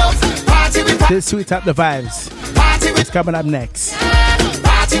 Party we love, party we party. This sweet up the vibes. Party we. It's coming up next.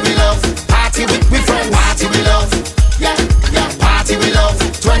 Party we love, party with friends. Party we love, yeah, yeah. Party we love,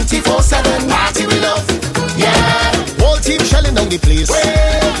 24/7. Party we love, yeah. Whole team shelling down the place.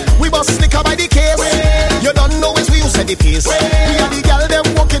 We bust slicker by the case. You don't know it's we who set the pace. We are the girl them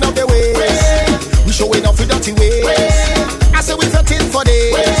walking up the way. We showing off with dirty ways. I say we flirting for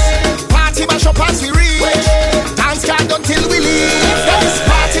days. Party mash up as we reach. Dance can't done till we leave. That is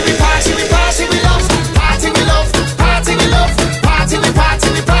party we party we party we love. Party we love, party we love. Party we party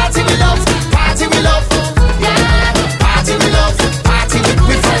we party we love. Party we love, yeah. Party we love, party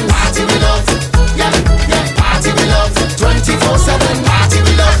with friends. Party we love, yeah, yeah. Party we love, 24/7. Party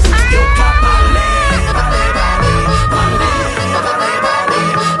we love.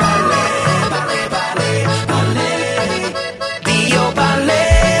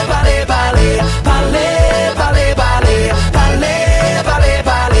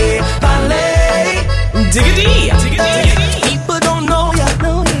 People don't know ya,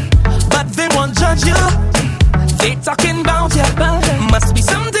 but they won't judge you. They talking about ya, must be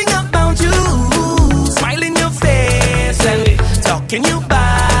something about you. Smile in your face and talking you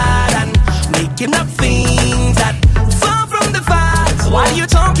bad and making up things that far from the facts. Why you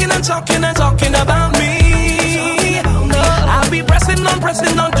talking and talking and talking about me? I'll be pressing on,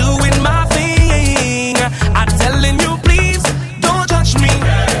 doing my thing. I'm telling you, please don't judge me.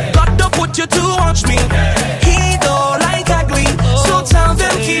 God don't put you to watch me. He don't like ugly, so tell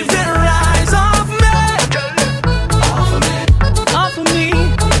them keep their eyes off me. Off of me, off of me,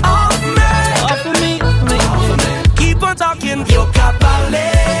 off me, off of me, off of me. Keep on talking, yo capale,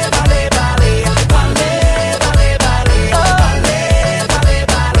 vale, vale, vale, vale, vale, vale, vale, vale,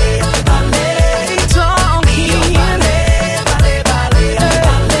 vale, talking, vale, vale, vale, vale,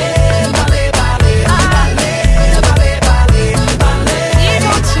 vale, vale, vale, vale, vale, keep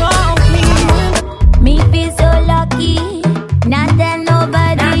on talking. Me feel so lucky, not tell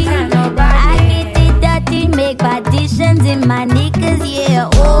nobody. I get it dirty, make partitions in my knickers, yeah.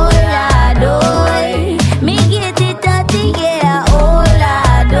 Oh Lord, oh. Me get it dirty, yeah. Oh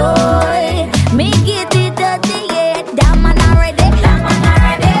Lord, oh. Me get it dirty, yeah. That man already, that man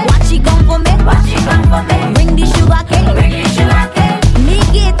already. Watch she come for me, watch she come for me. Bring the sugar cane, bring the sugar cane. Me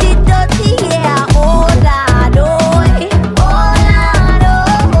get it dirty, yeah. Oh Lord, oh. Oh Lord,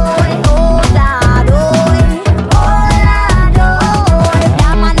 oh. Oh Lord,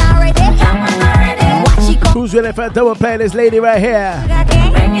 oh. Who's ready for a double play? This lady right here.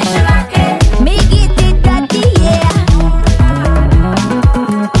 Me get it dirty, yeah.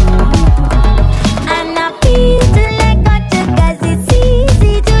 And I feel to like gotcha, 'cause it's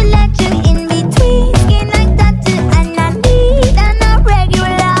easy to let you in between skin like that, and I need an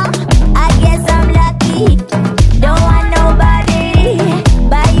regular. I guess I'm lucky. Don't want nobody,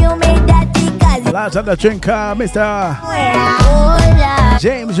 but you made that because Last of the drinker, Mr.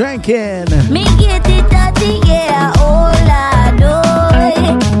 James Rankin. me get it dirty, yeah. Oh Lord,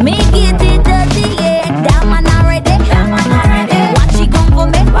 oh. Me get it dirty, yeah. That man already, that man already. Watch she come for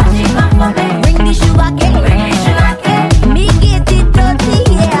me, watch she come for me. Bring the sugar cane, bring the sugar cane. Me get it dirty,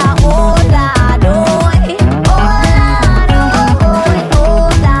 yeah. Oh Lord, oh. Oh Lord, oh. Oh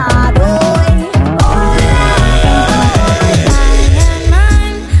Lord, oh. Oh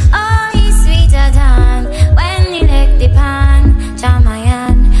Man, oh he's sweeter than when he lick the pan.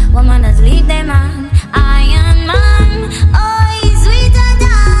 Chamayan, woman has leave them man. Iron Man,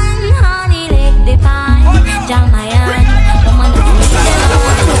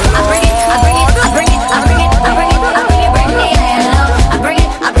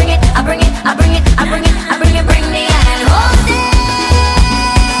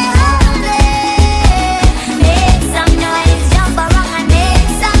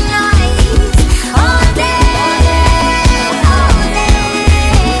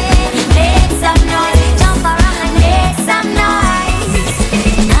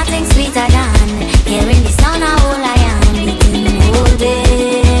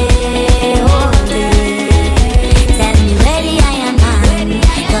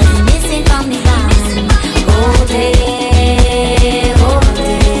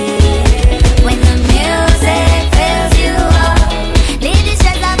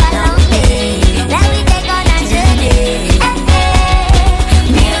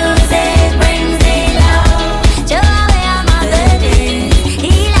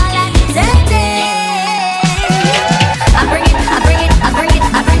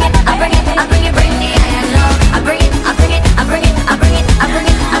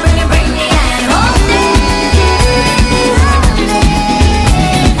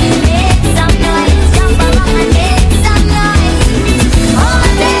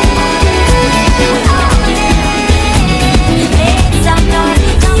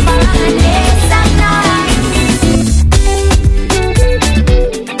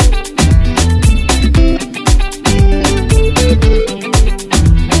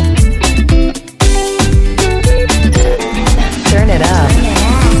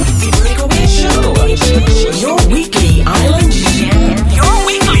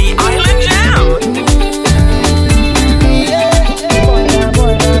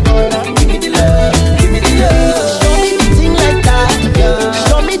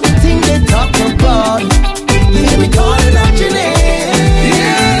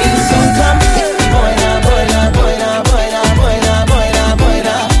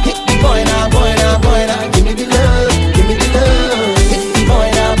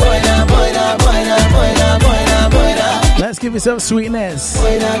 yourself sweetness.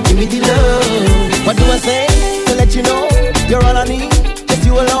 Why not give me the love? What do I say to let you know you're all I need, just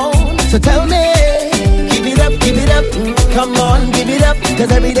you alone? So tell me, give it up, come on, give it up.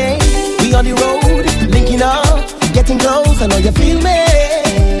 Cause every day we on the road, linking up, getting close. I know you feel me.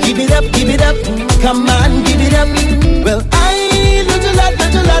 Give it up, come on, give it up. Well, I learned a lot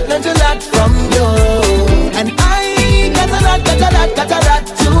from you, and I got a lot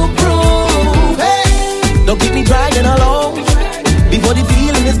to prove. Hey, don't keep me dragging along before the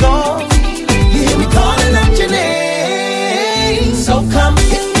feeling is gone. You hear me calling out your name, so come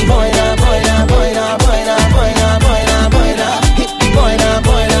hit me, boy now, boy now, boy now, boy now, boy now, boy now, boy now. Hit me, boy now,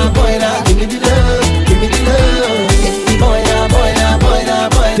 boy now, boy now. Give me the love, give me the love. Hit me, boy now, boy now, boy now,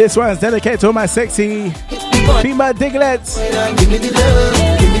 boy now. This one's dedicated to my sexy female diglets. Give me the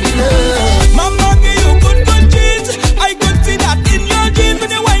love, give me the love. Mama, give you good jeans. I could see that in your jeans. When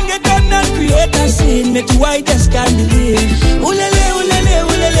the wine get done and create a scene, make you white as can believe. Ulele, ulele,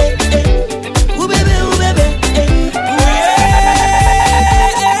 ulele, eh. Ubebe, ubebe, eh.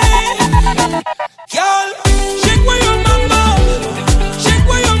 Girl, shake where your mama, shake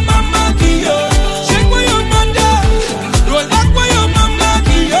where your mama give you, shake where your mother, roll back where your mama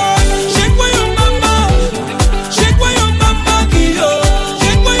give you, shake where your mama, shake where your mama give you,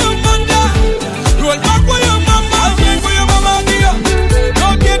 shake where your mother, roll back where your mama, shake where your mama give you,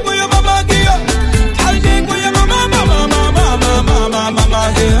 don't get where your mama give you, I'll shake where your mama give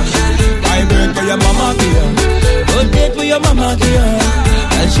you, vibrate where your mama give you, don't get where your mama give you.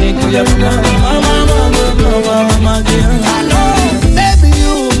 I'll shake for your mama dear. Baby,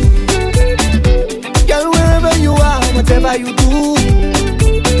 you, girl, wherever you are, whatever you do,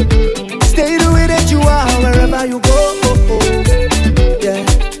 stay the way that you are, wherever you go. Yeah,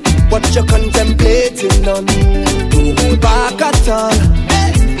 what you're contemplating on, don't hold back at all.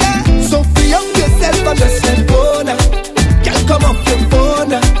 So free up yourself and just let go now. Girl, come off your phone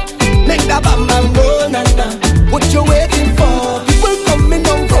now. Make that bam bam go now. What you waiting for? People coming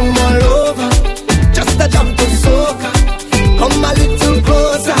down from all over, just a jump to soca. Come a little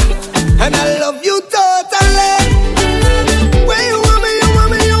closer, and I love you totally. When you want me, you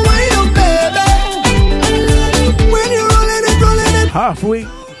want you, baby. When you're rolling it.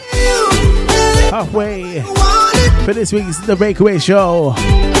 Halfway for this week's The Breakaway Show.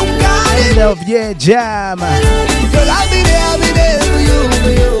 End of year jam. Girl, I'll be there for you.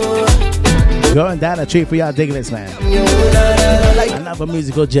 Going down a tree for y'all diglets, man. Another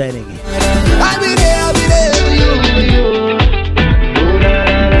musical journey. I'll be there for you.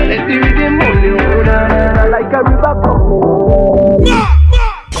 Let the rhythm hold you. Like a river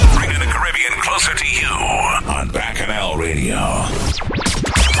Bringing the Caribbean closer to you on Bacchanal Radio.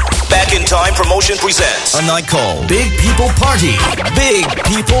 Back in Time Promotion presents a night called Big People Party. Big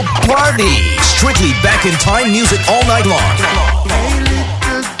People Party. Strictly Back in Time music all night long. Hey,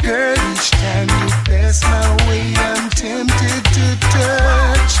 little girl, each time you pass my way, I'm tempted to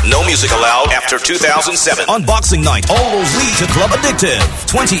touch. No music allowed after 2007. On Boxing Night, all roads lead to Club Addictive.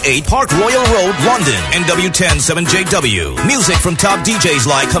 28 Park Royal Road, London. NW10 7JW. Music from top DJs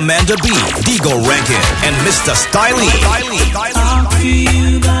like Commander B, Digo Rankin, and Mr. Styley. Talk to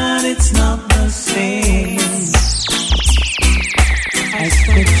you, but it's not the same as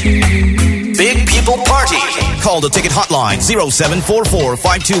what you do. Big People Party. Call the ticket hotline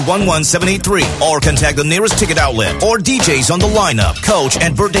 0744-5211-783 or contact the nearest ticket outlet or DJs on the lineup. Coach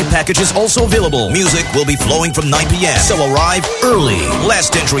and birthday packages also available. Music will be flowing from 9 p.m. So arrive early.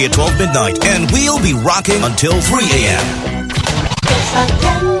 Last entry at 12 midnight and we'll be rocking until 3 a.m.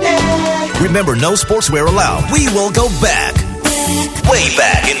 Remember, no sportswear allowed. We will go back. Way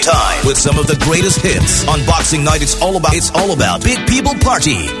back in time with some of the greatest hits. On Boxing Night, it's all about Big People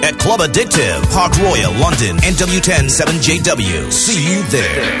Party at Club Addictive, Park Royal, London, NW10 7JW. See you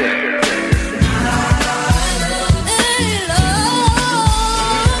there.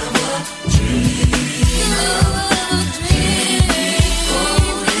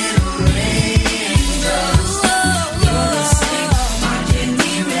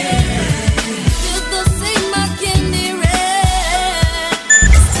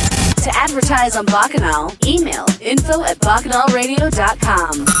 Advertise on Bacchanal. Email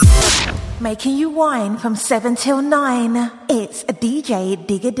info@bacchanalradio.com. Making you wine from 7 till 9. It's a DJ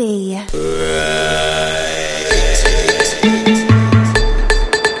Digga D.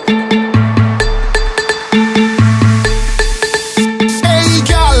 Hey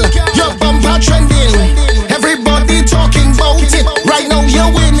girl, your bumper trending. Everybody talking about it. Right now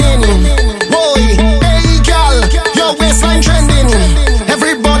you're winning. Boy, hey girl, your waistline trending.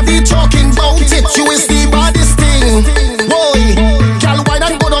 Everybody talking about it. You is the baddest thing. Boy, girl, wine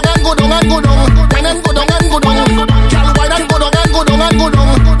and go down and go down and go down. Wine and go down and go down. Girl, wine and go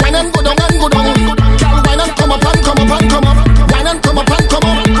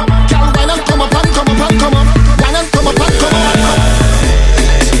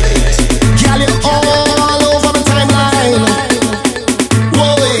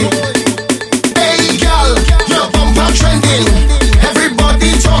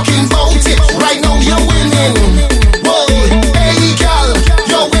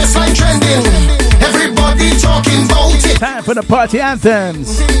party anthems.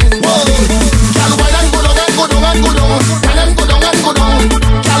 Stop,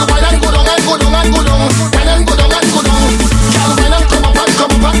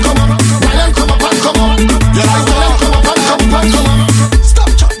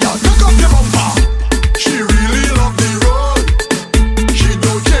 y'all, look up your bumper. She really love the road. She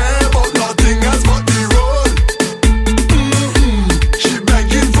don't care about nothing else but the road. She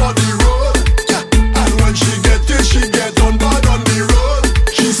begging for the road. Yeah. And when she get it, she get on bad on the road.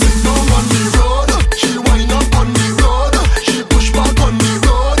 She sit down on the road. She wind up on the road. She push back on the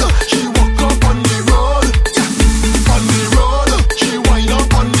road. She walk up on the road. Yeah. On the road. She wind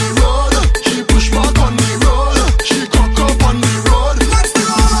up on the road. She push back on the road. She cock up on the road. That's the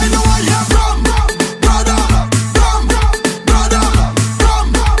all I know I hear from brother.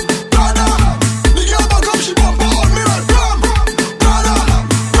 The girl back up, she bump on me right from brother.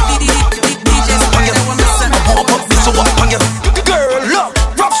 Girl, look,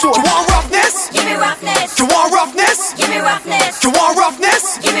 rough short. You want roughness? Give me roughness. You want roughness? Give me roughness. You want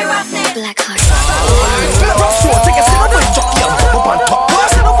roughness? Give me roughness. Black heart. Rough short, take a sit up and jockey and bump up on top.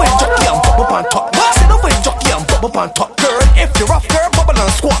 Sit up and jockey and bump up on top. Sit up and jockey and bump up on top. Girl, if you're rough, girl, bubble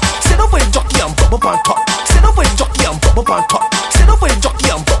and squat. Sit up and jockey and bump up on top. Sit up and jockey and bump up on top. Sit up and jockey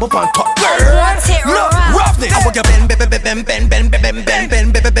and bump up on top. Girl, look, roughness. I want you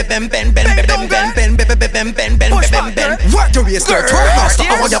bend. Work your waist, girl. Twerk master.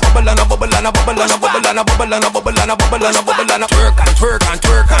 I want you bubble and a bubble and a bubble and a bubble and a bubble and a bubble and a bubble and a bubble and a twerk and twerk and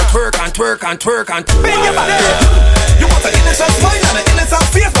twerk and twerk and twerk and twerk and twerk. Bend your body. You want an innocent smile and an innocent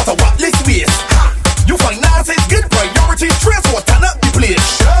face, but a whatless waist. You find nice is good priority trace, so turn up the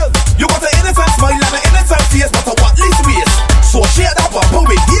place. You want an innocent smile and an innocent face, but a whatless waist. So share that bubble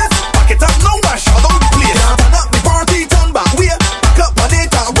with yes. Back it up now and shout out the place. Turn up the party, turn back way. Back up on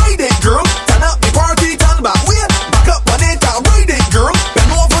it and ride it, girl. Turn up the party, turn back way. Back up on it and ride it, girl.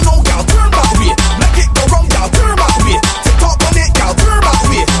 Bend over now, girl, turn back way. Make it go wrong, girl, turn back way. Take up on it, girl, turn back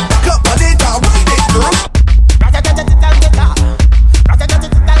way. Back up on it and ride it, girl.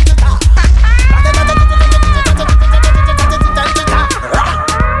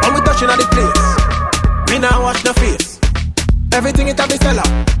 When we touching on the place, we now wash the face. Everything it have be sell out.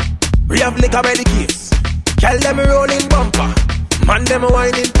 We have liquor by the case. Tell them rolling bumper. Man them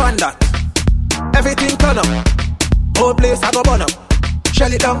whining panda. Everything turn up. Whole place I go burn up.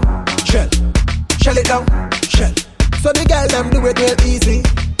 Shell it down, shell. Shell it down, shell. So the girl them do it real easy.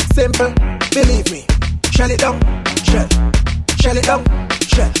 Simple, believe me. Shell it down, shell. Shell it down,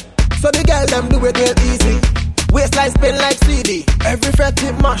 shell. So the girl them do it real easy. Waistline spin like CD. Every fret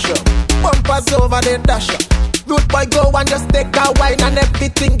tip mash up. Bumpers over the dash up. Root boy go and just take a wine and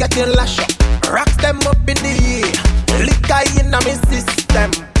everything getting lash up. Rocks them up in the air. Liquor in my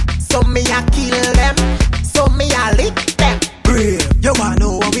system. So me a kill them. So me a lick them. Brave. You wanna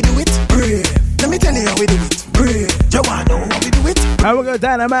know how we do it? Brave. Let me tell you how we do it. Brave. You wanna know how we do it? How we go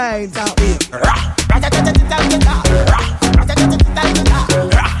dynamite?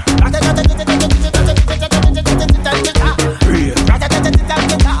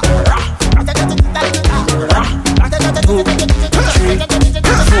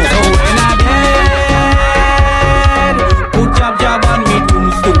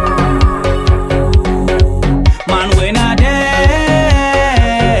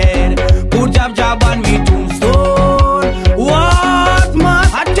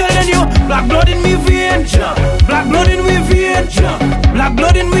 Black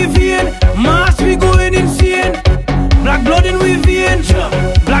blood in we vein, mass we going insane. Black blood in we vein,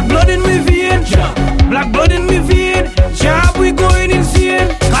 black blood in we vein, black blood in we vein. Job we going insane.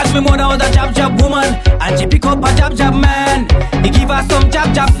 Cause me mother was a jab woman, and she pick up a jab man. He give her some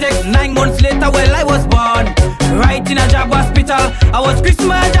jab sex. 9 months later, well I was born. Right in a jab hospital, I was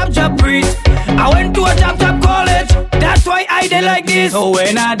Christmas jab priest. I went to a jab college, that's why I did like this. So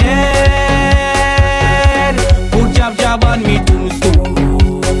when I dead, put jab on me tombstone.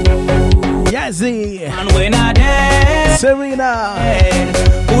 Yazzie. And when I dead, Serena.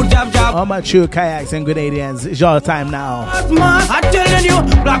 Put jab. All my true kayaks and Grenadians. It's your time now. I'm telling you,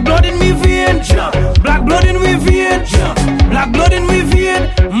 black blood in me vein, black blood in me vein, black blood in me vein.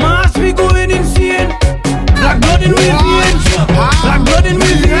 Mass we going insane. Black blood in me vein, black blood in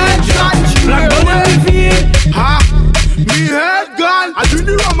me vein, black blood in me vein. Me head gone, I do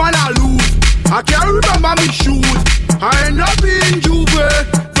the rum and I lose. I can't remember me shoes. I end up in Juve,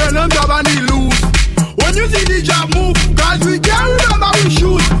 Venom job and he lose. When you see the job move, cause we can't remember we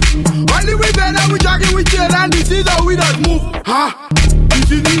shoot. Only we Venom, we jogging with jail, and this is how we don't move. This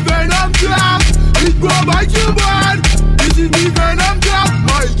is the Venom job, it go by you bad. This is the Venom job,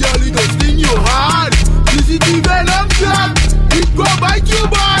 my girl, it go sting you hard. This is the Venom job,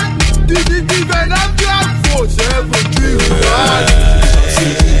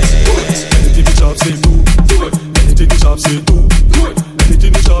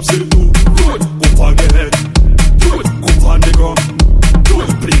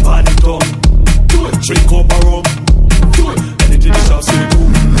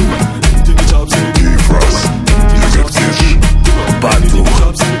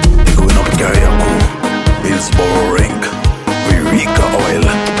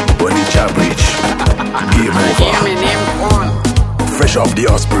 off the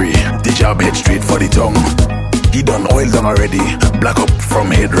osprey, the jab head straight for the tongue. He done oil down already, black up from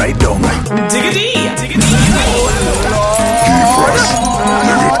head right down. Diggity! Key fresh,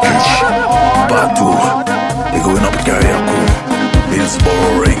 part 2. We going up Kariaku,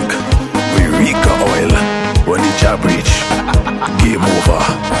 Hillsborough Rink, Eureka oil. When the jab reach, game over.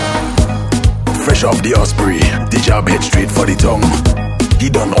 Fresh off the osprey, the jab head straight for the tongue. He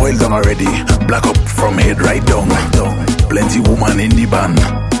done oil down already, black up from head right down. Plenty woman in the band,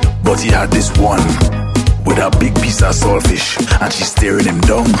 but he had this one with a big piece of saltfish, and she staring him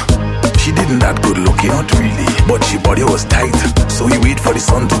down. She didn't that good looking, not really, but she body was tight. So he wait for the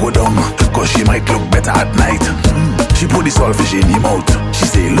sun to go down, cause she might look better at night. She put the saltfish in him mouth. She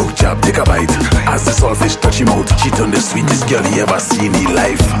say, look jab, take a bite. As the saltfish touch him out, she turned the sweetest girl he ever seen in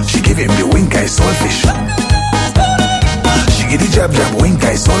life. She gave him the wink eye saltfish. She gave the jab jab wink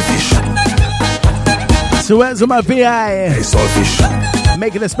eye saltfish. So where's my VI? Saltfish.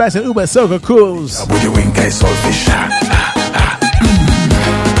 Making a special Uber Soca cruise. With the wink eye saltfish.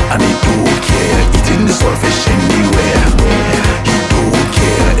 And he don't care, eating the saltfish anywhere. He don't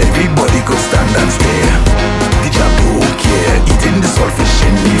care, everybody could stand and stare. The jab don't care, eating the saltfish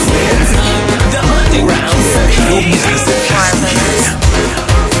anywhere. The underground. No business if he's here.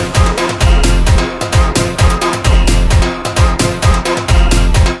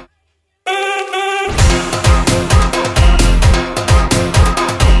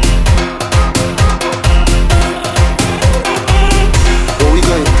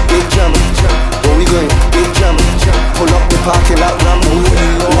 Parking lot Rambo.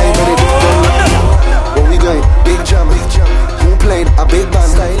 Where we going? Big jam. Who playing a big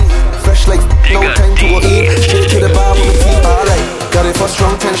band? Fresh like no time to go in. Straight to the bar with the team. Alright, got it for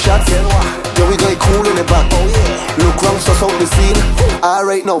strong 10 shots. Then we going cool in the back. Look round, suss out the scene.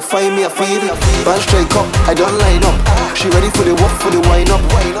 Alright, now find me a feed. Band straight up, I done line up. She ready for the walk, for the wind up.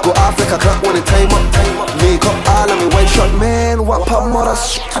 Go off like a clock when the time up. Make up all of me white shot, man. What pop mother?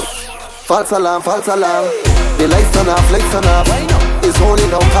 False alarm, false alarm. The lights turn off, It's only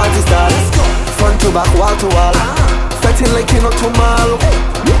now party start. Front to back, wall to wall. Fetting like you know tomorrow.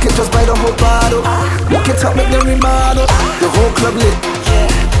 You can just buy the whole bottle. Look it up, make them remodel. The whole club lit,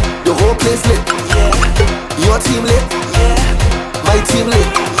 the whole place lit. Your team lit, my team lit.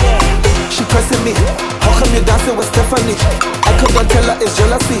 She pressing me. How come you dancing with Stephanie? I could not tell her it's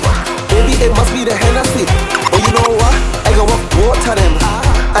jealousy. Maybe it must be the Hennessy. But you know what? I gon' walk both of them.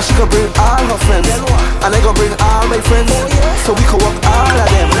 And she gon' bring all her friends. And I gon' bring all my friends. So we can walk all of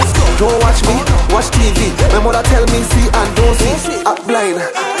them. Don't watch me, watch TV. My mother tell me see and don't see. Act blind,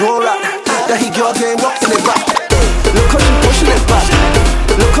 don't rap. That he girl game walking it back. Look how she pushing it back.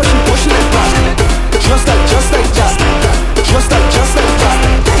 Look how she pushing it back. Just like that. Just like that.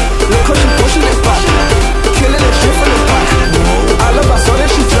 Look how she pushing it back. Killing it, shifting it back. All of us on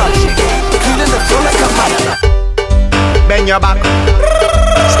it, she drag. Cleaning the floor like a man. Bend your back.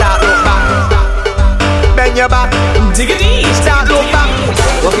 Start look back. Bend your back. Diggity. Start look back.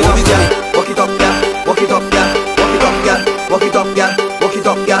 Walk it up, girl. Walk it up, girl. Walk it up, girl. Walk it up, girl. Walk it up, girl. Walk it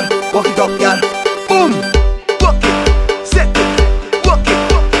up, girl. Walk it up, girl. Boom. Walk it. Set it. Walk it.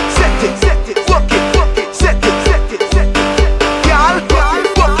 Set it. Set it. Walk it. Walk it. Set it. Set it. Set it. Girl.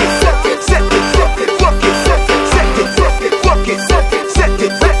 Walk it. Set it. Set it. Set it. Walk it. Set it. Set it. Set it. Walk it. Set it. Set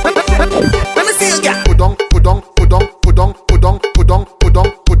it. Let me see you, girl. Pudong.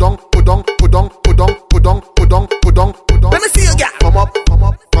 Let me see you, girl. Come up.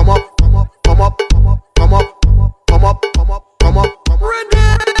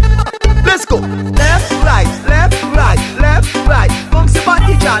 Let's go. Left, right. Boom,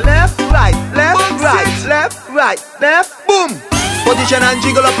 somebody, left, right. Boom. Position and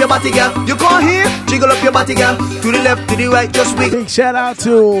jiggle up your body, girl. You can't hear? Jiggle up your body, girl. To the left, to the right, just wait. Big shout out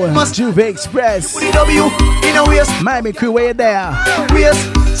to Juve Express. W in a waist. Miami crew, way there. Waist.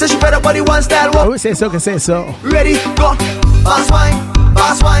 Say she better body one style. Walk. Who say so can say so. Ready, go. Fast wine.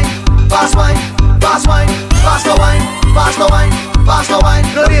 Faster wine.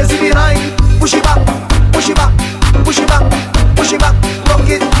 No lazy behind. Push it back. Rock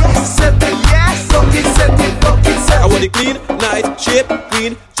it, yes, set it, yes. Rock it, set it. I want it clean, nice, shape,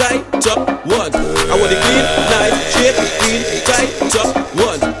 green, tight, top, one. I want it clean, nice, shape, green, tight, top,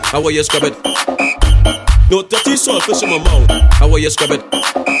 one. How will you scrub it? No dirty saltfish in my mouth. How will you scrub it?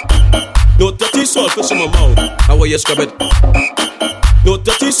 No dirty saltfish in my mouth. How will you scrub it? No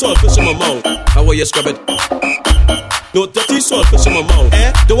dirty saltfish in my mouth. How will you scrub it? No dirty saltfish in my mouth.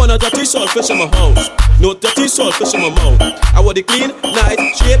 Don't want a dirty saltfish in my house. No dirty saltfish in my mouth. I want it clean, nice,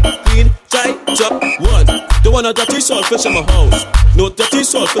 shape, clean, tight, top, one. Don't want a dirty saltfish in my house. No dirty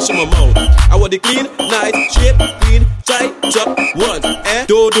salt fish in my mouth. I want the clean, nice, shape, clean, tight, top, one.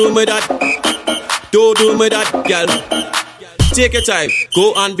 Don't do me that. Don't do me that, girl. Take your time,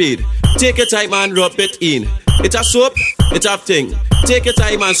 go and bathe. Take your time and rub it in. It's a soap, it's a thing. Take your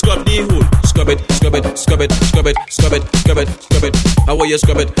time and scrub the hole. Scrub it, scrub it, scrub it, scrub it, scrub it, scrub it, scrub it. How will you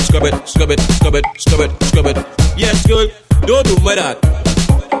scrub it, scrub it, scrub it, scrub it, scrub it, scrub it? Yes, girl, don't do me that.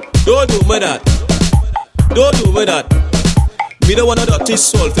 Don't do me that. Don't do me that. Me don't want a dirty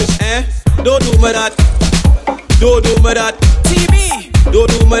saltfish, Don't do me that. Don't do me that. TV. Don't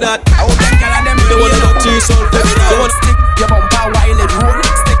do me that. I want them girl and them. Me don't want a dirty saltfish. Don't want stick your bumper while it roll.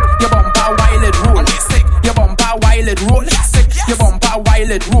 Stick your bumper while it roll. Stick your bumper while it roll. Stick your bumper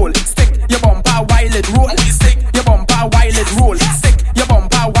while it roll. Stick your bumper while it roll. Stick your bumper while it roll. Stick your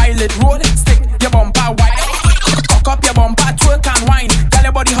bumper while it roll. Stick your bumper while. Cock up your bumper, twerk and wine. Tell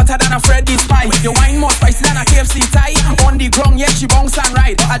your body hotter than a Freddy's pie. Your wine more spicy than a KFC tie. On the ground, yeah, she bounce and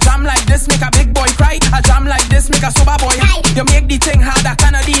ride. A jam like this make a big boy cry. A jam like this make a sober boy high. You make the thing hard, I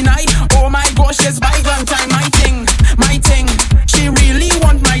cannot deny. Oh my gosh, it's bygone time. My thing, my thing. She really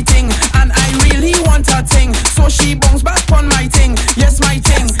want my thing, and I really want her thing. So she bounce back on my thing. Yes, my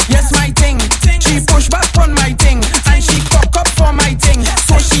thing. Yes, my thing. She push back on my thing, and she cock up for my thing.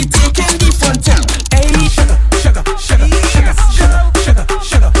 So she taking the front thing. Hey, sugar, sugar, sugar, sugar, sugar, sugar,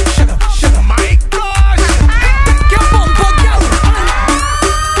 sugar, sugar, sugar. My gosh, get bumper girl.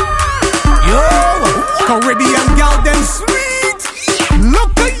 Yo, Caribbean girl, them sweet.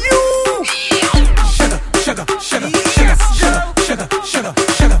 Look at you. Sugar, sugar, sugar, sugar, sugar, sugar, sugar,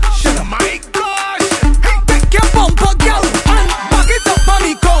 sugar, sugar. My gosh, hey, take your bumper girl and back it up for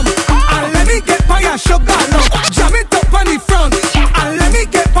me, come. And let me get by your sugar love. Jam it up on the front and let me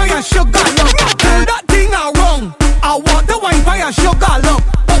get by your sugar love. Turn that thing around. I want the wine by your sugar love.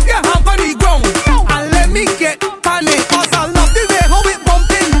 Put your hand on the ground and let me get on it. Cause I love the way how it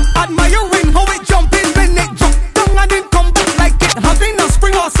bumping. Admiring how it jumping. When it jump down and then come back like it having a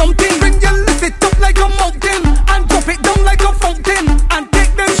spring or something. When you lift it up like a mountain and drop it down like a fountain. And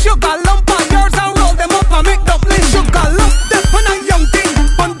take them sugar lump on yours and roll them up and make dumpling. Sugar lump them on a young thing.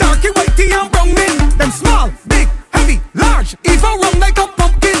 On darky, whitey and brown men. Them small, big, heavy, large. Even round like a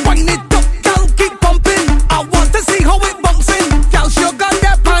pumpkin. Wind it up, girl, keep pumping. I want to see how it bouncing. Girl, sugar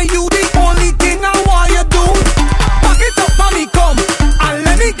that pan you. The only thing I want you do. Back it up for me, come. And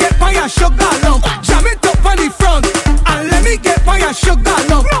let me get by your sugar lump. Jam it up on the front. And let me get by your sugar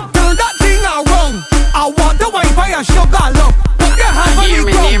lump. Turn that thing around. I want the wine by your sugar lump. Put your hand on the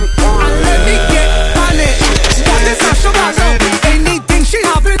ground. And let me get on it. What is a sugar lump? Anything she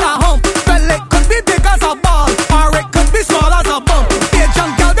have in her home. Well, it could be big as a ball, or it could be small as a bump.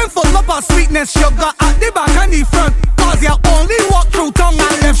 Asian girl, them full up of sweetness. Sugar at the back and the front. Cause you only walk through tongue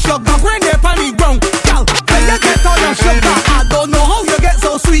and left sugar. Brain up on the ground. Girl, when you get all your sugar, I don't know how you get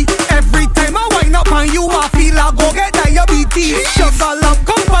so sweet. Every time I wind up on you, I feel I go get diabetes. Sugar love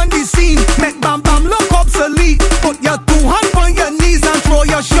come on the scene. Make bam bam look obsolete. Put your two hands on your knees and throw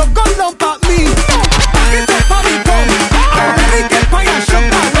your sugar lump at me. Back it up on the ground. And let me get by your sugar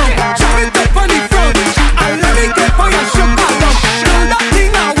lump. Jam it up on the front. And let me get by your sugar lump. Turn that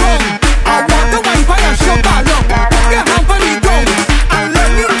thing around. I want the wine by your sugar lump. Put your hand on the ground. And let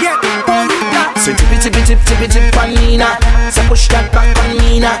me get on that. So tippy tippy tip tippy tip panina. So push that back on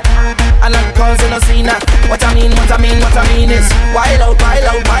me now. And I'm causing a scene now. What I mean is wild out, wild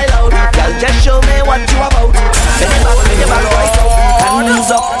out, wild out. Girl, just show me what you about. Make it back right out.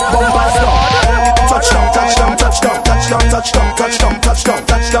 Hands up, bumpers up. Touchdown, touchdown, touchdown, touchdown, touchdown, touchdown, touchdown,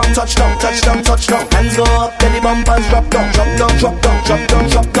 touchdown, touchdown, touchdown, touchdown. Hands go up, then the bumpers drop down, drop down, drop down, drop down,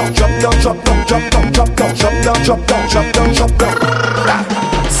 drop down, drop down, drop down, drop down, drop down, drop down, drop down, drop down, drop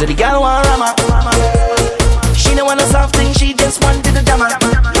down. So the girl want rama. She don't want a soft thing, she just wanted a drama.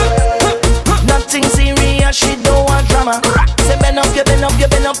 Nothing serious, she don't want drama. Say bend up, you bend up, you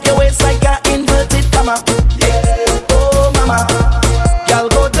bend up your waist like a inverted comma. Yeah, oh mama, girl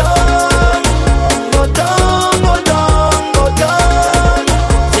go down, go down, go down, go down.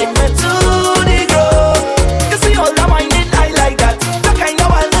 Take me to the ground. You see all the whining I like that. The kind of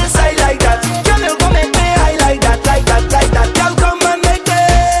wildness I like that. Girl you come make me I like that, like that, like that. Girl come and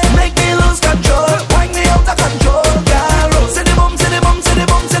make me lose control. Wind me out of control, girl. See the bum, see the bum, see the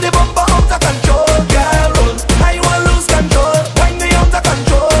bum, see the bumper out of control, girl. I want lose control. Wind me out of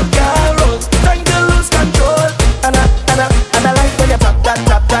control, girl.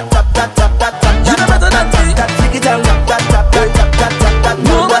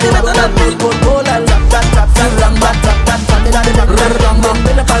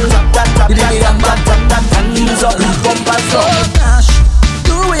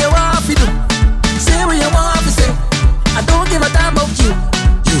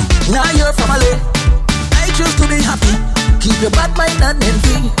 running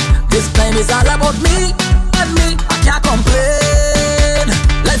free. This time is all about me and me. I can't complain.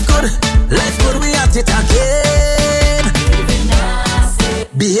 Life good, we at it again.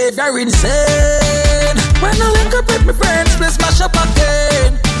 Behavior insane. When I link up with my friends, we smash up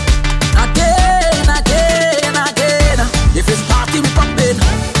again. Again. If it's party, we pumping.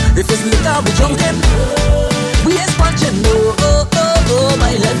 If it's liquor, we drunken. We ain't sponging, no, oh,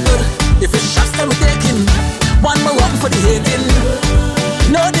 my life good. If it's shots, then we taking. One more run for the hating.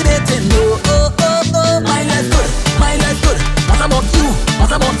 No debating, no, oh, my life good. What about you?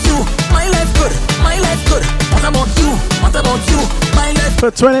 My life good. What about you? My life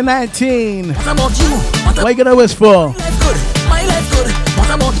for 2019. What about you? What you gonna wish for? My life good. What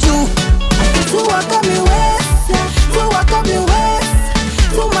about you? To walk on me west, to walk on me west,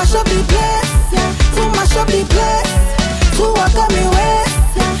 to mash up the place, to mash up the place, to walk on me west,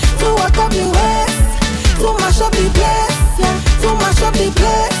 to walk on me west, to mash up the place, to mash up the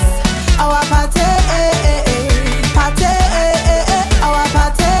place. Our party, party, our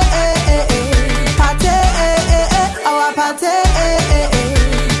party, party, our party,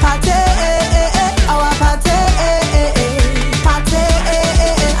 party, our party, party.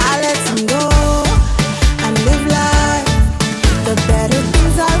 I let them go and live life. The better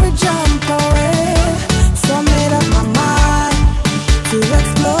things I would jump away. So made up my mind to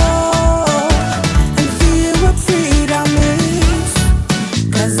explore and feel what freedom is.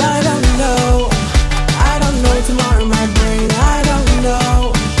 'Cause I don't know tomorrow my brain. I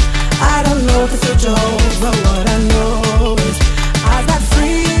don't know the future holds, but what I know is I got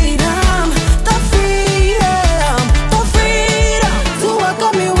freedom, the freedom to walk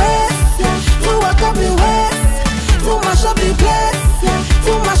on me west, to walk on me west, to mash up the place,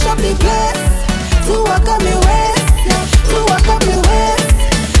 to mash up the place, to walk on me west, to walk on me west,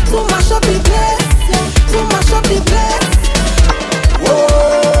 to mash up the place, to mash up the place.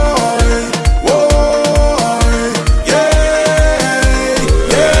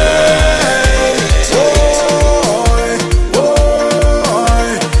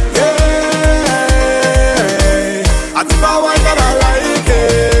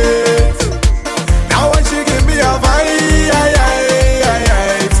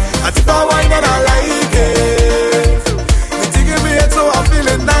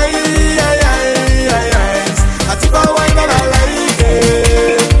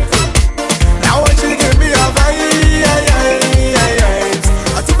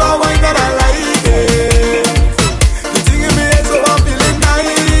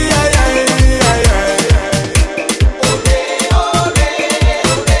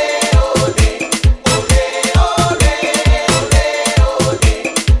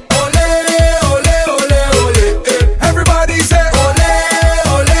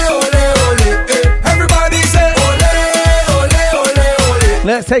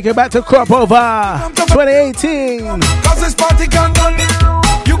 Take it back to Crop Over 2018. Cause this party can't done.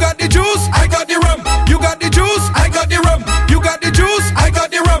 You got the juice, I got the rum. You got the juice, I got the rum. You got the juice, I got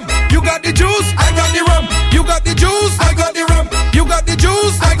the rum. You got the juice, I got the rum. You got the juice, I got the rum. You got the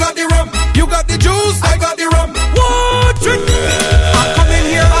juice, I got the rum. You got the juice, I got the rum. What drink? I come in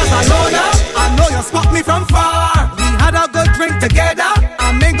here as a loner. I know you spot me from far. We had a good drink together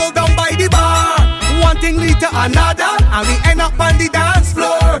and mingled down by the bar. One thing lead to another, and we end up on the dance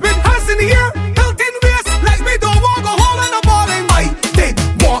floor. With hands in the air, tilting waist, like we don't want go home and a balling. I did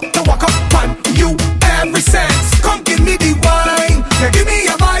want to walk up on you every sense. Come give me the wine, yeah, give me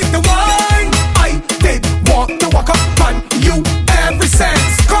a bite the wine. I did want to walk up on you every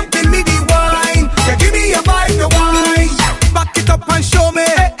sense. Come give me the wine, yeah, give me a bite the wine. Back it up and show me,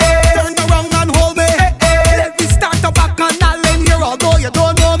 turn around and hold me. Let me start to back and I'll in here, although you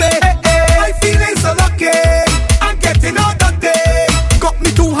don't know me. I feeling so lucky, I'm getting out the day. Got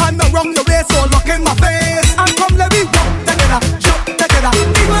me two hands around your waist, so look in my face. And come let me walk together, jump together.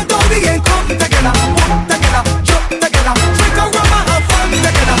 Even though we ain't come together, walk together, jump together. Drink a rum and have fun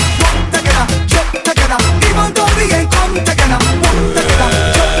together, walk together, jump together. Even though we ain't come together, walk together,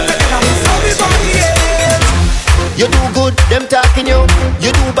 jump together. So we body it. You do good, them talking you.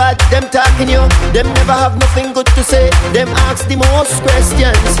 You do bad, them talking you. Them never have nothing good to say. Them ask the most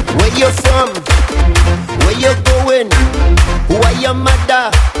questions. Where you from? Where you going? Who are your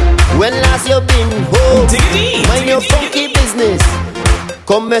mother? When last you been home? Mind your funky business.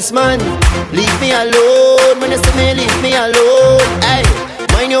 Come mess man, leave me alone. When you see me, leave me alone. Hey,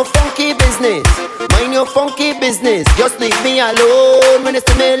 mind your funky business. Mind your funky business. Just leave me alone. When you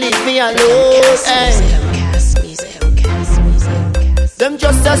see me, leave me alone. Hey. Them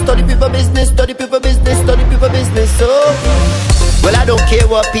just a study people business, study people business, study people business. So, well, I don't care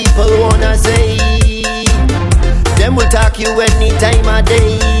what people wanna say. Them will talk you any time of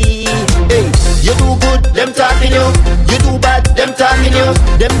day. Hey, you do good, them talking you. You do bad, them talking you.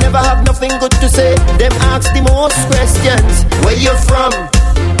 Them never have nothing good to say. Them ask the most questions. Where you from?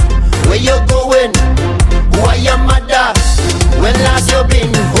 Where you going? Who are your mother? When last you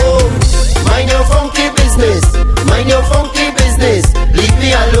been home? Mind your funky business. Mind your funky business. Leave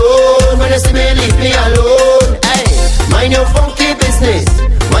me alone. When you see me, leave me alone. Hey, mind your funky business.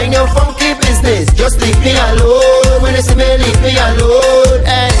 Mind your funky business. Just leave me alone. When you see me, leave me alone.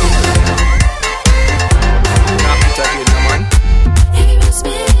 Hey.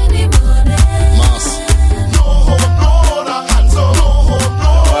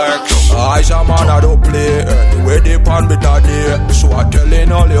 I shall man, I don't play. The way they pan me daddy, so I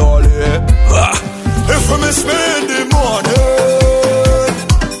telling all the if we spend the morning,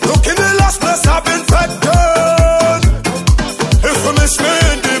 look in the last place I've been infected. If we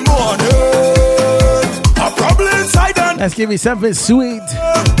spend the morning, I'm probably inside and let's give you something sweet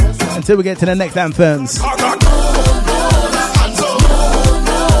until we get to the next anthems.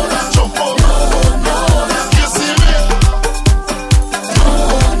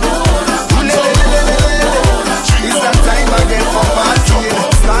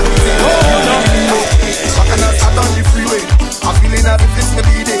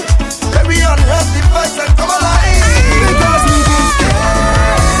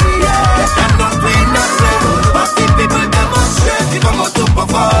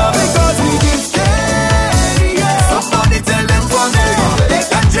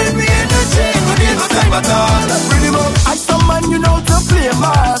 I some man you know to play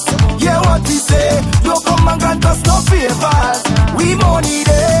mass. Yeah, what we say, you come and grant us no favors. We money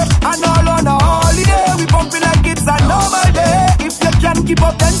there, and all on a holiday. We pumping like it's a normal day. If you can keep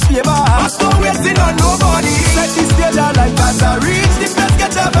up, then stay back. No waiting on nobody. Let this stage our life as I reach the best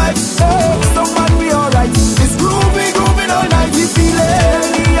get a vibe. Hey, some man we alright. It's grooving all night. We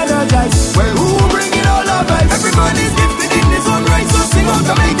feeling energized. Well, who bring it all our vibes? Everybody's gifted in his own right, so sing out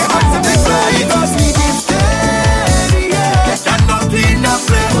to make your hands up and fly. Because we give steady, yeah. They cannot be enough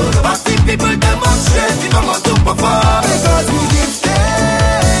play. But the people demonstrate if I'm going to perform. Because we give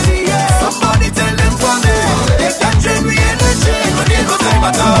steady, yeah. Somebody tell them for me. They can drain me energy, but they no time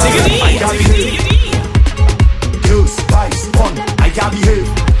at all. I can behave. Girls, spice, fun, I can behave.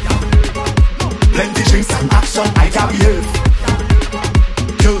 Plenty drinks and action, I can behave.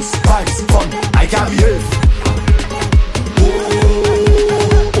 Girls, spice, fun, I can behave.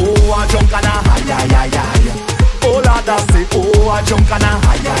 Oh, I jump and I oh, Lord, I say, oh, I jump and I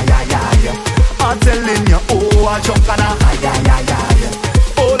I'm telling you, oh, I jump and I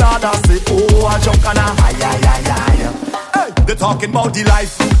oh, Lord, I say, oh, I jump and I hey, they're talking about the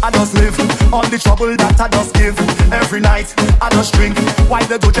life I just live, all the trouble that I just give. Every night I just drink. Why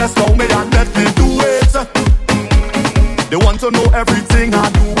they do just know me and let me do it? They want to know everything I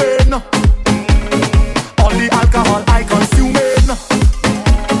do. All the alcohol I consuming.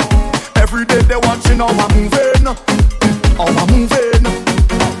 Every day they watching how I'm moving. How I'm moving.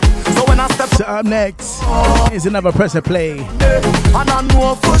 So when I step so up next is another press of play. And I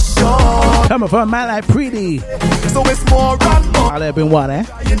know for sure. Coming from a man like Pretty. So it's more and more. I'll have been one, eh?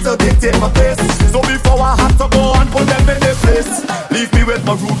 To dictate my pace. So before I have to go and put them in their place, leave me with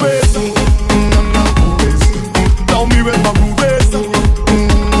my rude ways. Down me with my rude ways.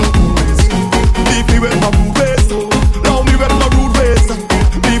 Leave me with my rude ways. Down me with my rude ways.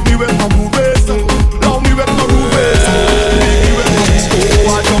 Leave me with my rude ways. Down me with my rude ways. Leave me with my rude ways. Oh,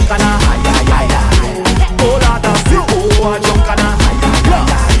 I jump and I oh, Lord, I say, oh, I jump and I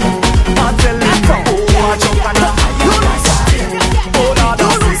tell them, oh, I jump and I oh, Lord,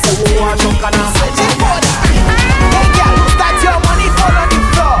 I say, oh, I jump and I hey, girl, start your money fall on the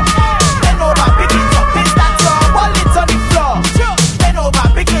floor. Then over, pick it up, it's that your wallet on the floor. Then over,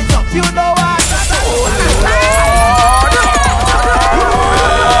 pick it up, you know what?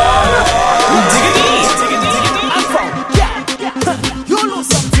 You lose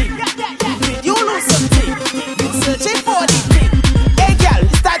something. You lose something. You searching for the thing. Hey, girl,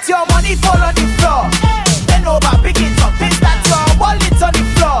 start your money fall on the floor. Then over, pick it up, it's that your wallet on the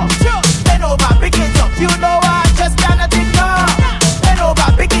floor. Then over, pick it up, you know I just cannot ignore. Then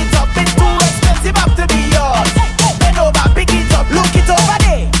over, pick it up, it's too expensive up to be yours. Then over, pick it up, look it over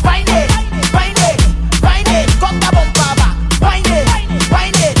there. Find it, find it, find it. Got the bumper back. Find it,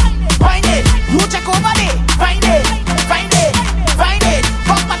 find it, find it. You check over there. Find it, find it, find it.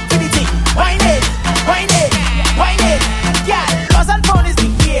 Come back to the thing. Find it, find it, find it. Yeah, lost and found is the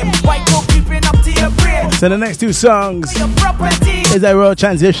game. Why you creeping up to your brain? So the next two songs is a real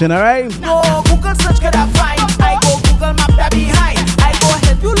transition, alright? No, Google search could I find. I go Google map that behind. I go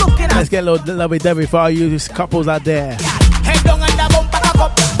help you looking at Let's get a little lovey-dovey for all you couples out there. Head down and the bumper cock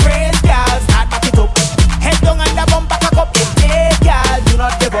up. Praise girl, start back it up. Head down and the bumper cock up. Hey girl, do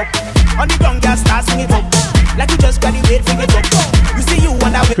not give up. On the ground, girl, start swing it up. Like you just graduate from it up. You see you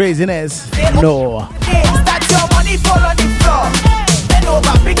on that Craziness? No. Hey, start your money fall on the floor. Bend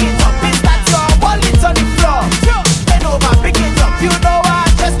over, pick it up. Start your wallet on the floor. Bend over, pick it up. You know I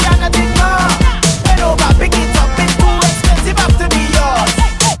just cannot ignore. Bend over, pick it up. It's too expensive up to be yours.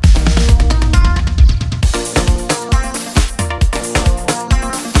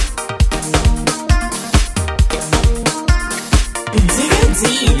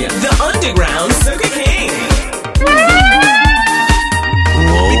 The Underground Sugar King.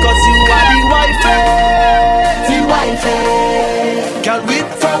 Because you are the wifey. Girl,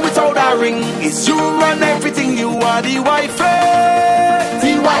 with or without a ring, it's you run everything. You are the wifey.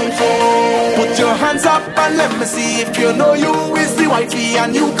 Put your hands up and let me see if you know you is the wifey.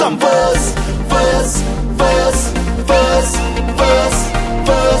 And you come first.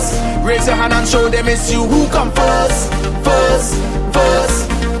 Raise your hand and show them it's you who come first.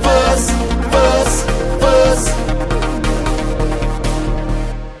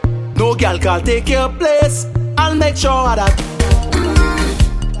 No girl can take your place. I'll make sure that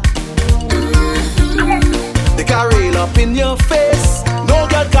they can rail up in your face. No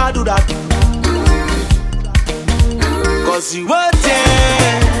girl can do that. Cause you were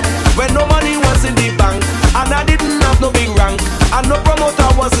there when no money was in the bank, and I didn't have no big rank, and no promoter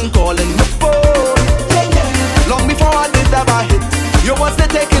wasn't calling the phone. Long before I did have a hit, you was there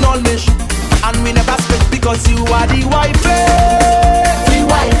taking all me shit, and me never split because you are the wifey.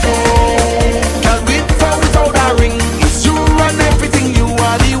 Girl, with or without a ring, it's you run everything. You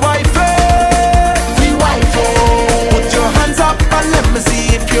are the wifey. Put your hands up and let me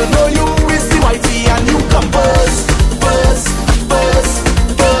see if you know you is the wifey. And you come first.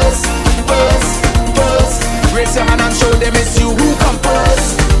 Raise your hand and show them it's you who come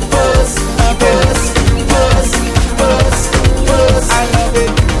first. I love it.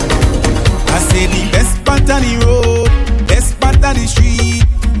 I say the best part of the road, best part of the street.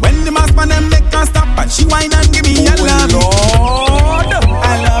 When the mask man them make her stop and she whine and give me a love. Lord,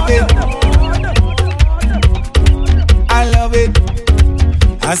 I love it. I love it.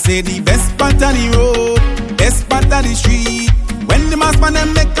 I say the best part of the road, best part of the street. When the mask man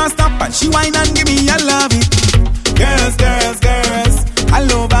them make her stop and she whine and give me a love it. Girls,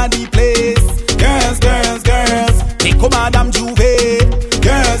 all over the place. Girls, take over Madame Juve.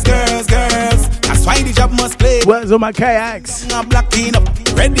 Girls, that's why the job must play. Where's all my kayaks? I'm blocking up,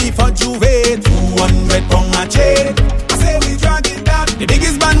 ready for Juve. 200 pound a chain. I say we drag it down. The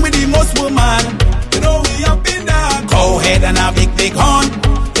biggest band with the most woman. You know we up in that. Cowhead and a big horn.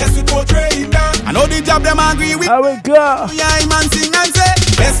 Yes, we portray it down. I know the job them agree with. How we go? Yeah, man sing and say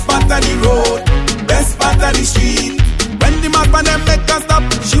best part of the road, best part of the street. When the map and them make her stop,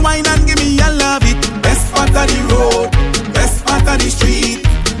 she whine and give me a love it. Best part of the road, best part of the street.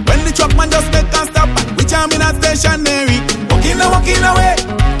 When the truck man just make her stop, we jam in a stationary. Walking away,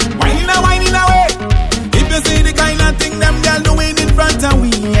 whining away. If you see the kind of thing them girl doing in front of we,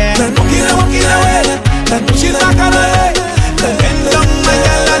 yeah. Walking away, she's not gonna away. Bend down my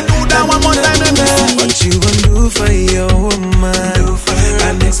girl and do that one more time. What you gonna do for your woman?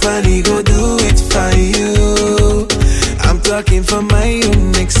 And next money go do it for you. I'm talking from my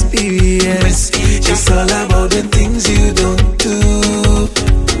own experience. It's all about the things you don't do.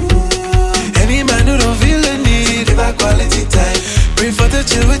 Any man who don't feel the need of a quality time, prefer to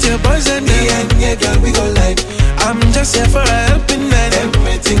chill with your boys and me and yeah, girl, we go live. I'm just here for a helping hand.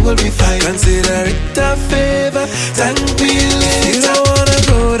 Everything will be fine. Consider it a favor. Thank me later. You don't wanna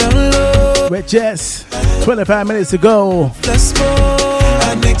go down low. We're just 25 minutes to go. Let's go.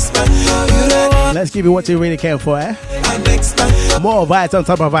 Next man, you don't want. Let's give you what you really came for, eh? Next man, more vibes on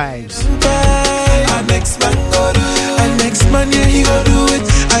top of vibes. Next man, go do it. Next man, yeah, he go do it.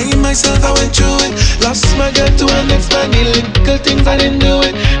 I myself, I went through it. Lost my girl to a next man. The little things I didn't do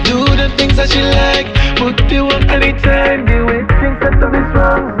it. Do the things that she like. Put the one anytime. The way things that to be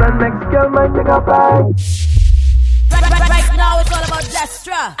strong. The next girl might take a bite. Right now it's all about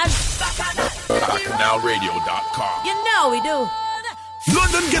Destra and BacchanalRadio.com. You know we do.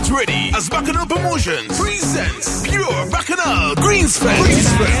 London gets ready as Bacchanal Promotions presents Pure Bacchanal Greensfeld.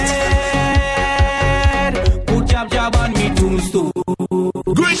 Good job on me tombstone.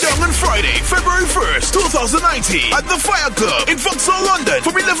 Going down on Friday, February 1st, 2019 at the Fire Club in Vauxhall, London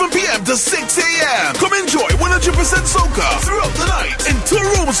from 11 p.m. to 6 a.m. Come enjoy 100% soca throughout the night in 2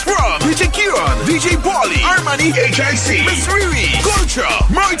 rooms from DJ Kieran, DJ Bali, Armani HIC, Miss Riri, Culture,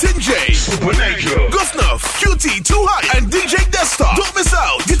 Martin J, Supernatural, Guffnuff, QT, Too High, and DJ Desktop. Don't miss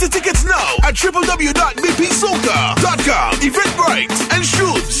out. Get the tickets www.bpsoca.com. Eventbrite and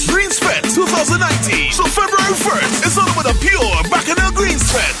Shoots Greensfest 2019. So February 1st, it's all about the pure Bacchanal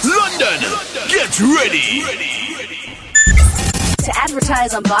Greensfest. London, get ready. To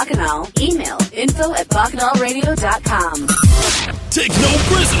advertise on Bacchanal, email info@bacchanalradio.com. Take no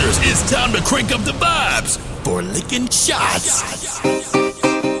prisoners. It's time to crank up the vibes for licking shots.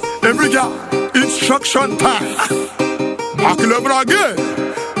 Every guy, instruction time. Mark 11 again.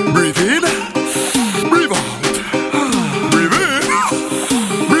 Breathe in, breathe out. Breathe in,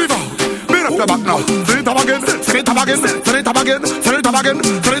 breathe out. Beat up the back now. Send it up again, send it up again, send it up again, send it up again,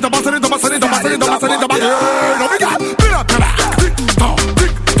 send it up, send it up, send it up, send it up, send it up again. Every guy, beat up the back. Tick tock,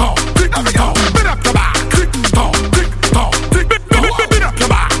 tick tock, tick tock. Beat up the back. Tick tock, tick tock, tick tock. Beat up the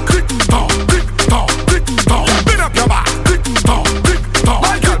back. Tick tock, tick tock, tick tock. Beat up the back. Tick tock, tick tock.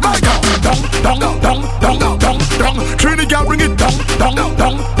 My girl, dong, dong, dong, dong, dong, dong. Trini girl, bring it dong, dong, dong,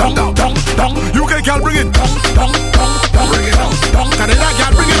 dong, dong, dong. UK girl, bring it dong, dong, dong, dong, bring it dong, dong. Canada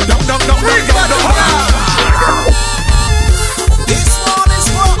girl, bring it dong, dong, dong, bring it dong, dong. This one is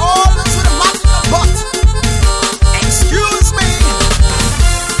for all those with a mouth in the butt. Excuse me.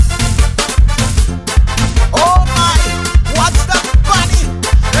 Oh my, what's that bunny?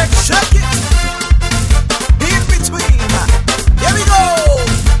 Let's check it. In between. Here we go.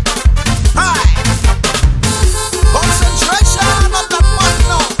 Hi. Concentration on the button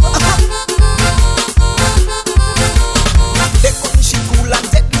now. They couldn't she cool and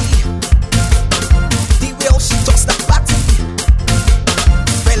deadly. The way how she talks that body.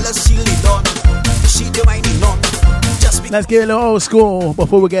 Fellas, she lead on. She the whining on. Just Let's get a little old school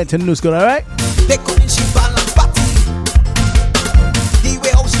before we get to the new school, alright? they couldn't she balance body. The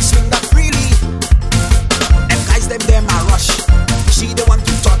way how she swing that freely. Them guys them a rush. She the one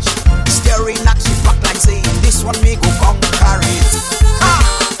to touch. Staring at she back like saying this one may go conquer it. Ha!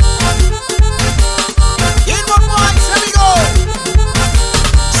 In one voice, here we go.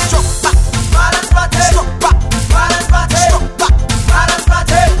 Struck back, balance body. Struck back, balance body. Struck back, balance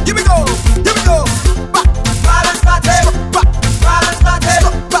body. Here we go, here we go. Back, balance body. Struck back, balance body.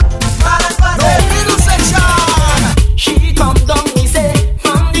 Struck back, balance body. No middle section. She come down, me say,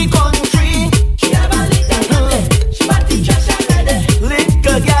 from the country. She have a little girl, she body trash and ready.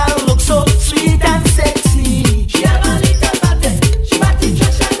 Little girl look so sweet and sexy. She have a little body, she body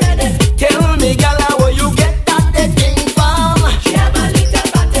trash and ready. Tell me, girl, where you get that thing from? She have a little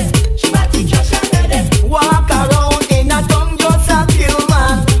body, she body trash and ready. Walk around in a tongue just a kill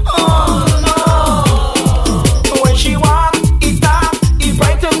man. Oh no. When she walk, it dark, it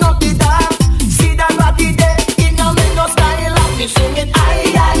brighten up the dark. See that body there, it no make no style up. Me sing it,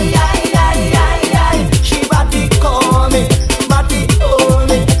 aye, aye, aye, aye, aye, aye. She body call me, body hold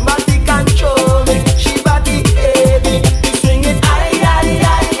me, body control me. She body heavy, me sing it, aye, aye,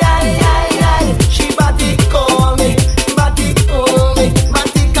 aye, aye, aye, aye. She body call me, body hold me,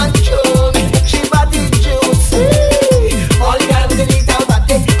 body control me. She body juicy. All the girl with the little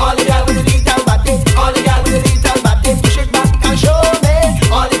body, all the girl with the little body, all the girl with the little body. Push it back and show me.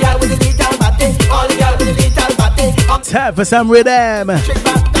 All the girl with the little body, all the girl with the little body. Time for some rhythm. Push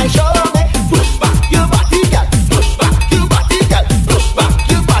back and show me. Push back your body, girl. Push back your body, girl. Push back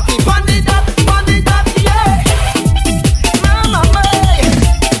your body. Pon it up, yeah. Mama,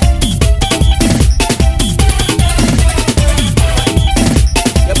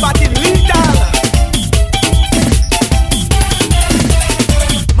 your body little.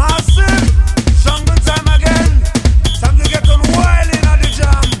 Massive, jungle time again. Time to get on wild in the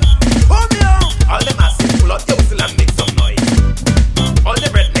jam. Come here. All the massive pull out your whistle and make some noise. All the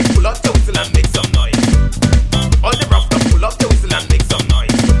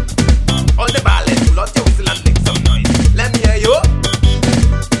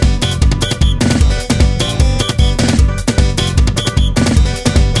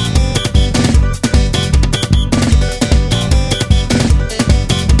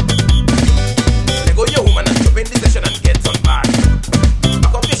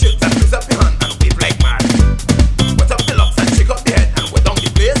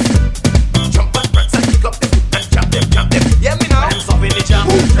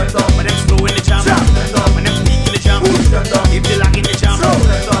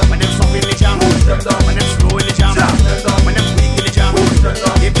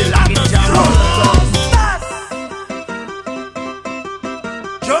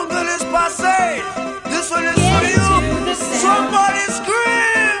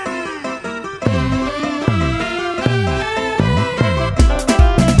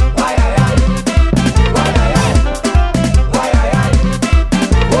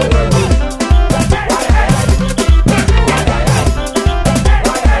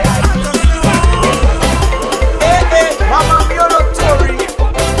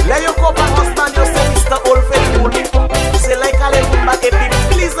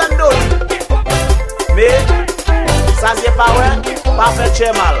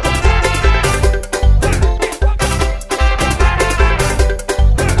chez mal.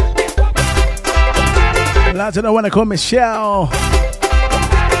 Lots of the one to call Michelle.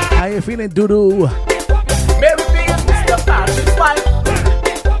 How you feeling, Doodoo? Mary B is Mr. Pan, she's fine.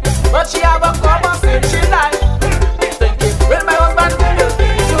 But she have a common sin she like. Thinking, will my husband will be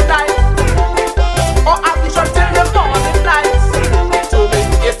tonight? Or I be sure till the morning night. To me,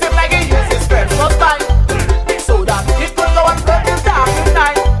 it seems like he uses his friends for time. So that he could go and float his dark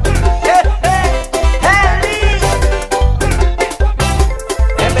night. Hey, hey, hey, Lee.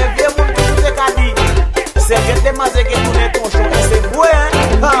 Et bien, viens mon petit de Cadi. C'est que t'es mazé que tu n'es ton show. Et c'est vous, hein?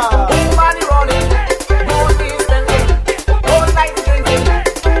 Money rolling, money spending, all night drinking,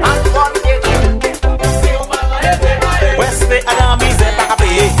 and fornicating. West Adam is a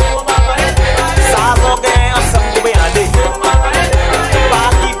pacape. Sazogue and some Gubeande.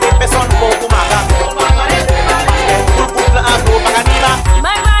 Paki pepe son poco maga.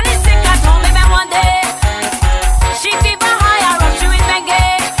 My granny sick at home, me one day. She fever high, I rub she with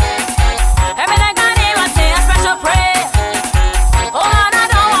Bengay. Every day granny must say a special prayer. Oh Lord, I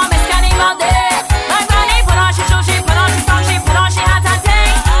don't want me scanning all day. My granny put on she shoe, she put on she song, she put on she hat and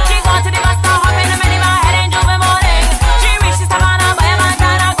ting. She go to the bus stop, hop in the minivan, head and Juve morning. She reached the savannah, by a man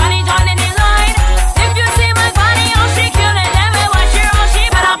and a granny joining in line. If you see my granny, oh she killing them. When she roll, she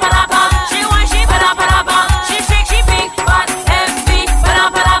pa-da-pa-da-pa. She whine, she pa-da-pa-da-pa. She shake, she big, but heavy,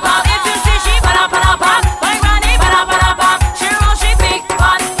 pa-da-pa-da-pa. If you see she pa-da-pa-da-pa, my granny pa-da-pa-da-pa. She roll, she big,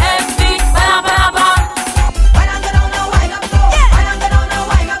 but heavy, pa-da-pa-da-pa.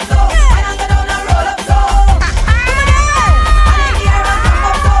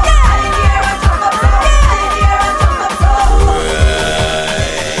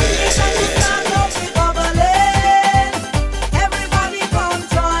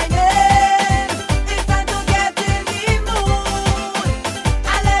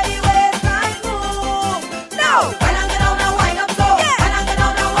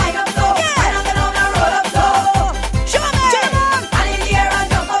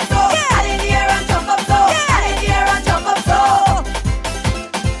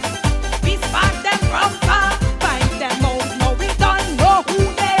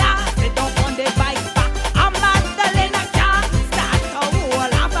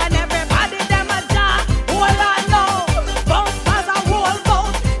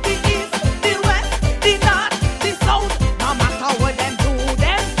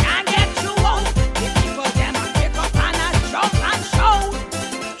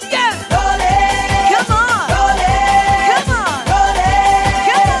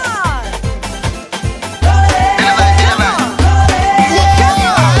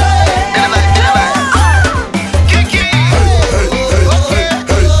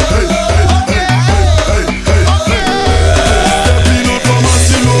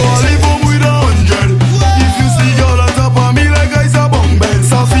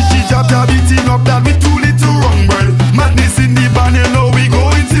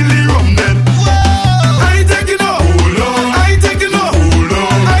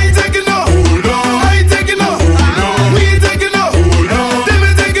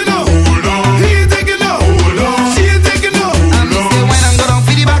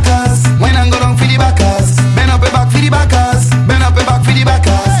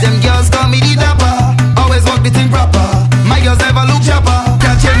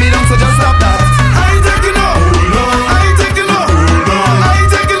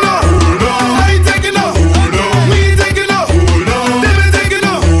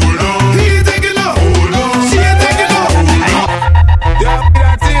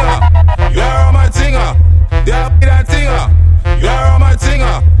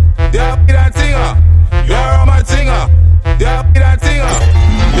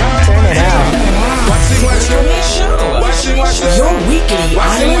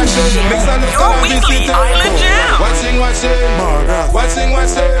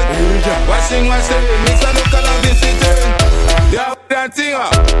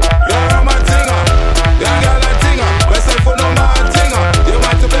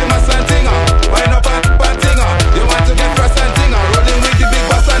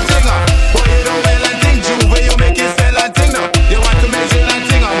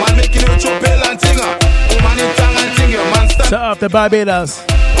 The Barbados.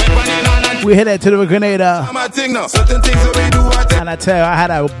 We headed to the Grenada. And I tell you, I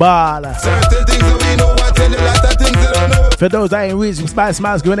had a ball. For those that ain't reached Spice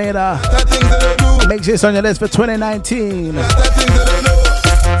Miles Grenada, make sure it's on your list for 2019.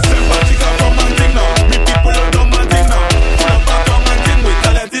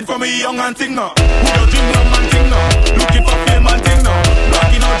 From a young and thing now, who don't drink rum and thing now, looking for fame and thing now.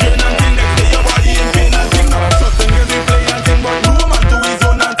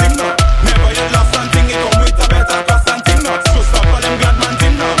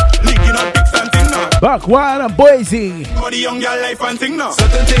 Rock Wild and Boise. For the young girl life and thing now.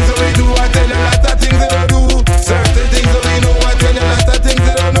 Certain things that we do, I tell you a lot of things they don't do. Certain things that we know, I tell you a lot of things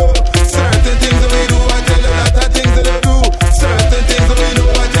they don't know. Certain things that we do, I tell you a lot of things they don't do. Certain things that we know,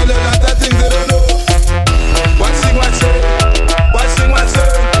 I tell you a lot of things they don't know. Watch sing, watch say. Watch sing, watch say.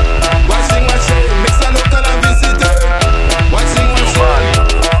 Watch sing, watch say. Mix a local and visitor. Watch sing, watch say.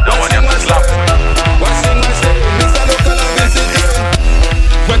 Watch sing, watch say. Watch sing, watch say. Mix a local and visitor.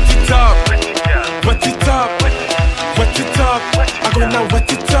 Wet it up. Wet it up. Wet it up. I'm gonna wet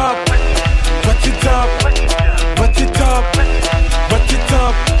it up. Wet it up. Wet it up. Wet it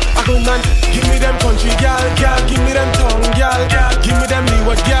up. I'm gonna give me them country gal, gal. Give me them tongue gal, gal. Give me them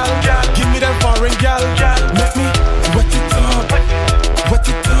Leeward gal, gal. Give me them foreign gal, gal. Make me wet it up. Wet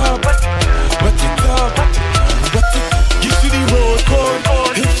it up. Wet it up. Wet it. Give she the road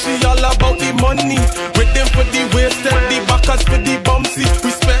code. If she all about the money, with them for the waist and the backers for the bumpsy.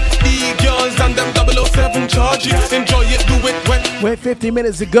 Respect the girls and them 007 charges. Enjoy it, do it when. Wait 50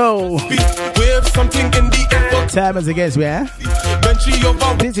 minutes to go. Wave something in the air. Time is against me, eh?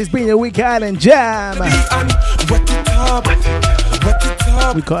 This has been a Week Island Jam. Wet it up. Wet it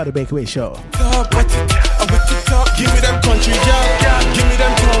up. We call it the Bakeaway Show. Wet it up. Give me them country gal. Give me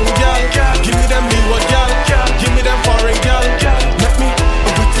them tongue gal. Give me them Leeward gal. Give me them foreign gal. Let me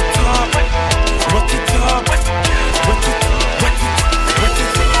wet it up. Wet it up. Wet it. Wet it. Wet it.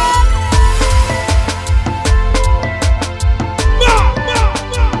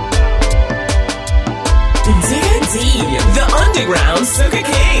 The Underground Soca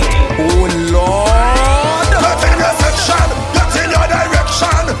King. Oh Lord. Get in your section. Get in your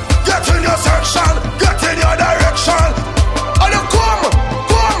direction. Get in your section. Get in your direction. And you come.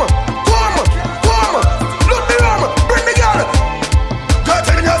 Look me rum. Bring the girl. Get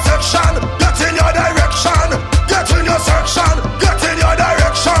in your section. Get in your direction. Get in your section. Get in your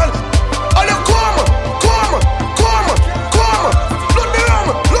direction. And you come. Look me rum.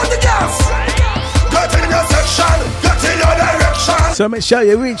 Look the gas. Get in your section. Get in your direction. So make sure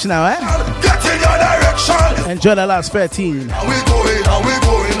you reach now, eh? Get in your direction. Enjoy the last 13. Now we going.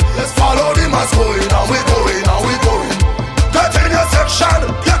 Let's follow the mass going. Now we going. Get in your section.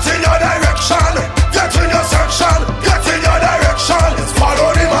 Get in your direction. Get in your section. Get in your direction. Let's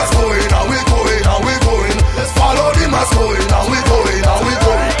follow the mass going. Now we going. Let's follow the mass going. Now we going.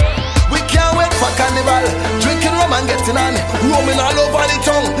 We can't wait for carnival. Drinking rum and getting on. Roaming all over the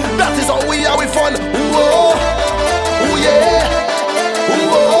tongue. That is how we are with fun. Whoa. Oh yeah.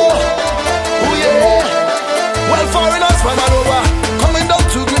 Oh yeah. Well, foreigners from all over coming down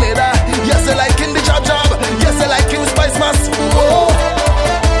to Grenada. Yes, they like in the job. Yes, they like in Spice Mass. Whoa.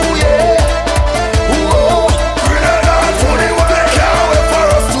 Oh yeah. Grenada and 41. They can't wait for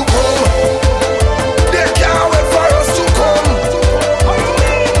us to come. They can't wait for us to come.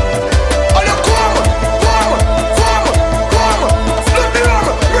 And you come. Look me rum.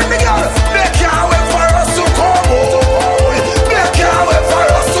 Bring the girl. They can't wait for us to come. They can't wait for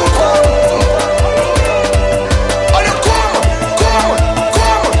us to come. And you come.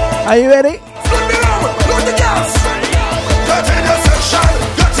 Are you ready? Look me rum. Look the gas. Get in your section.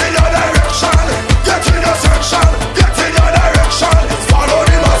 Get in your direction. Get in your section. Get in your direction. Let's follow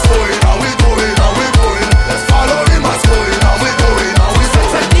the mass going. Now we going. Let's follow the mass going. Now we going.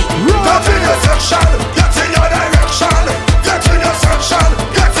 Get in your section. Get in your direction. Get in your section.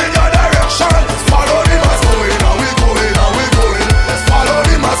 Get in your direction. Let's follow the mass going. Now we going. Let's follow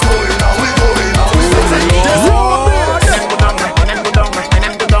the mass going. Now we going.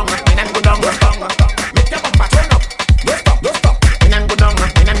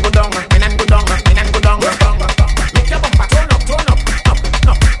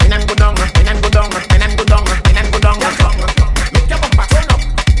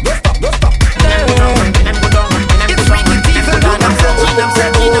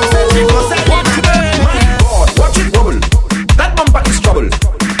 Watch it wobble. That bumper is trouble.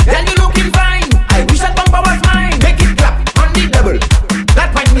 Then you looking fine. I wish that bumper was mine. Make it clap on the double. That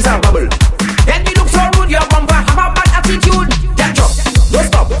point is a bubble. Then you look so rude. Your bumper have a bad attitude. Catch up. Don't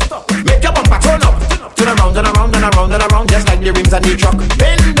stop. Make your bumper turn up. Turn around and around and around and around, just like the rims on the truck.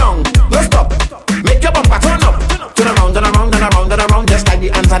 Bend down. Don't stop. Make your bumper turn up. Turn around and around and around and around, just like the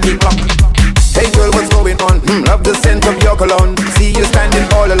hands on the clock. Hey girl, what's going on? Love the scent of your cologne. See you standing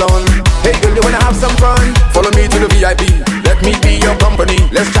all alone. Hey girl, you wanna have some fun? Follow me to the VIP. Let me be your company.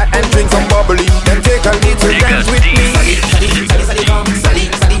 Let's chat and drink some bubbly. Then take a little dance with me.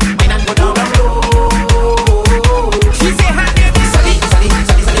 She say her name is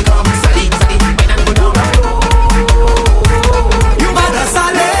Sally. You mother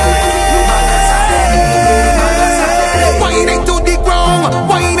Sally. Wine it to the ground.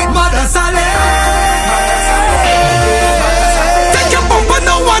 Wine it, mother Sally.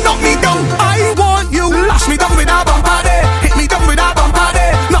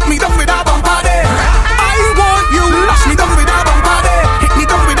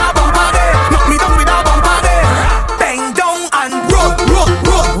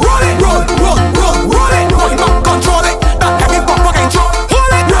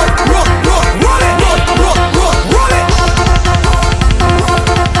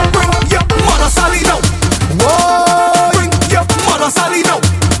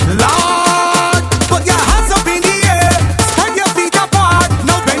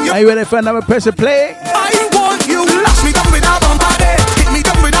 you ready for another pressure play? I want you. Lash me down with a bumper day. Hit me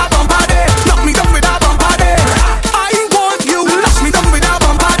down with a bumper day. Knock me down with a bumper day. I want you. Lash me down with a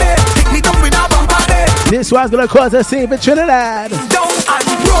bumper day. Hit me down with a bumper day. This one's gonna cause a scene for Trinidad. Down and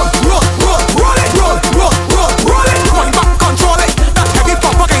roll it, roll it, roll it. Money back, control it. That heavy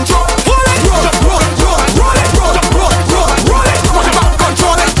pumper can drop. Roll it, roll it. Money back,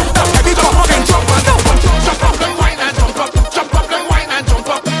 control it. That heavy pumper can drop. Jump up, then wine and jump up. Jump up, then wine and jump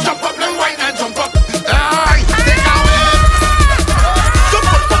up. Jump up, then wine and jump up. Aye, take away. Jump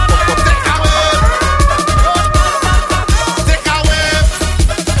up, take away. Take away.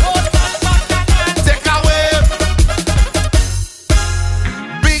 Take away.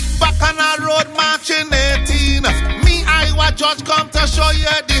 Big Bacchanal Road marching 18. Me, Iowa Judge come to show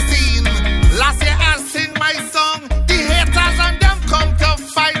you the scene. Last year I sing my song. The haters and them come to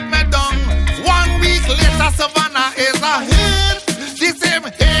fight me down. 1 week later Savannah is a hit. The same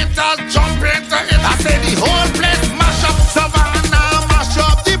haters jump into it. I say the whole place mash up. Savannah mash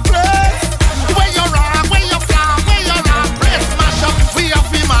up the place. Where you rock, where you fly, where you rock, place mash up. We have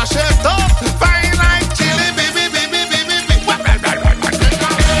to mash it up. Fine like chili, baby.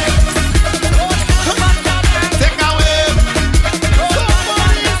 Take away.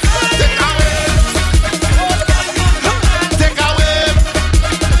 Take away.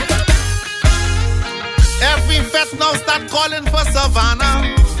 Every fest now start calling for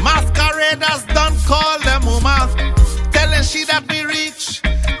Savannah. Masqueraders don't call them Uma. Telling she that we reach.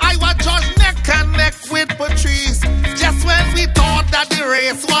 I was just neck and neck with Patrice. Just when we thought that the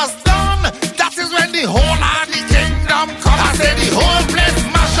race was done, that is when the whole of the kingdom come. I say the whole place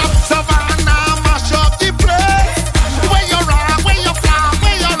mash up. Savannah mash up the place. Where you rock, where you fly,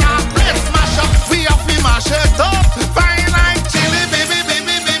 where you rock, place mash up. We have to mash it up. Fine like chili, baby.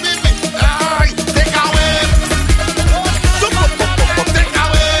 Aye, take away. Take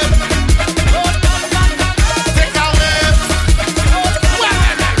away. Take away.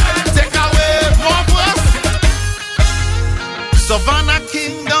 Take away. More for us. Savannah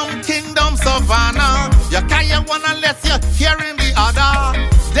Kingdom, Savannah. You can't wanna let you hearing the other.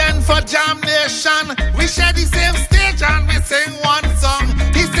 Then for Jam Nation, we share the same stage and we sing one song.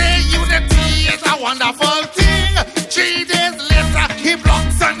 He say unity is a wonderful thing. 3 days later, he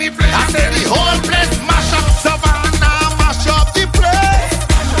blocks and he plays. I say the whole place mash up. Savannah mash up the place.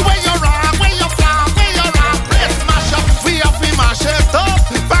 Where you rock, where you fly, where you rock, place mash up. We have to mash it up.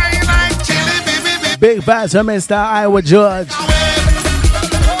 Fine like chili, baby. Big vibes from Mr. Iowa George.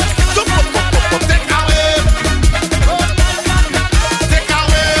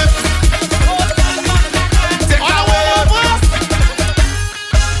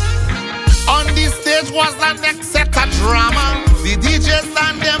 Was the next set of drama. The DJs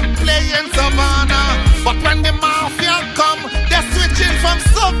and them playing Savannah. But when the mafia come, they're switching from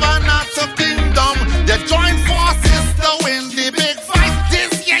Savannah to Kingdom. They join forces to win the big fight.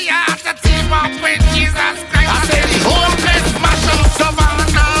 This year you have to team up with Jesus Christ. I say the whole place mash up.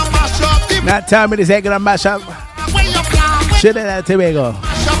 Savannah mash up the That time it is gonna mash up. where you fly, Shit in that Tobago.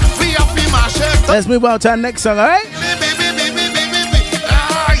 mash up. We have to mash it up. Let's move on to our next song, alright?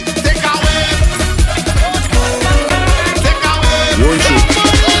 Yo,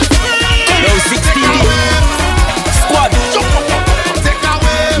 16 deep. Squad.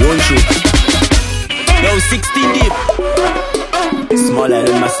 Yo, 16 deep. Smaller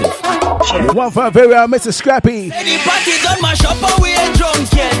than massive. One for our very own Mr. Scrappy. The party done mash up and we ain't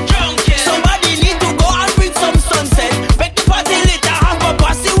drunk yet. Somebody need to go and bring some sunset. Make the party later, have a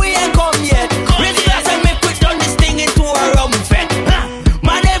party, we ain't come yet. Raise glass and make we turn this thing into a rum fest.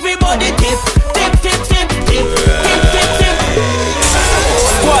 Man, everybody tip, tip, tip, tip, tip, tip, tip, tip.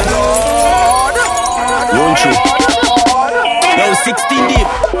 Squad. Yo, 16 deep.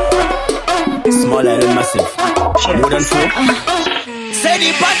 Smaller than massive. More than 4. Say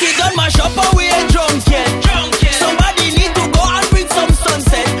the party done mash up and we ain't drunk yet. Somebody need to go and bring some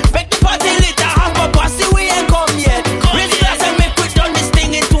sunset. Make the party later, have a party, we ain't come yet. Raise glass and make we turn this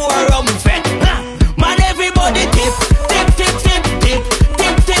thing into a rum fest. Man, everybody tip, tip, tip, tip, tip,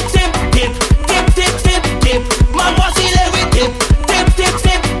 tip, tip, tip, tip, tip, tip, tip, tip. Man, boss he let we tip, tip, tip,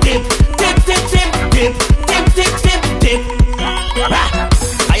 tip, tip, tip, tip, tip, tip, tip, tip, tip, tip.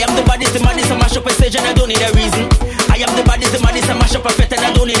 I am the baddest, the maddest, I mash up a stage and I don't need a reason. I am the baddest, the maddest, I mash up a fete and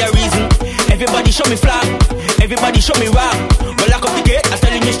I don't need a reason. Everybody show me flag, everybody show me rap. Well, lock up the gate, I'm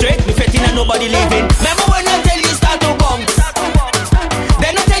telling you straight, me fetting and nobody leaving. Remember when I tell you start to bounce,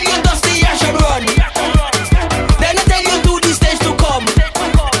 then I tell you dusty, I should run. Then I tell you do the stage to come.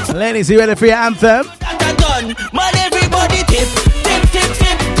 Ladies, you ready for your anthem? That I done, man, everybody tip, tip, tip,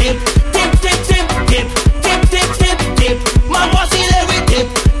 tip, tip, tip, tip, tip, tip, tip, tip, tip, tip. Man, boss he let we tip,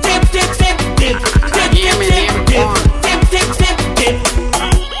 tip,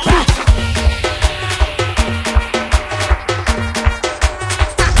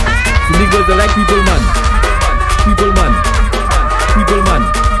 girls that like people man. People man. People man.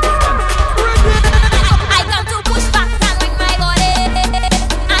 I come to push back and wing my body.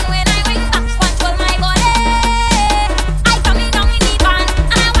 And when I wing back, control my body. I come in down in the van,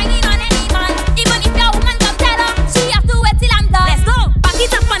 and I wing in on any man. Even if your woman come tell her, she have to wait till I'm done. Let's go. Back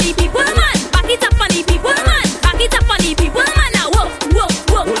it up on the people man. Back it up on the people man. Back it up on the people man. Now whoa, whoa,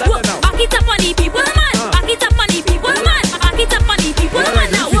 whoa, whoa. Back it up on the people man. Back it up on the people man. Back it up on the people man.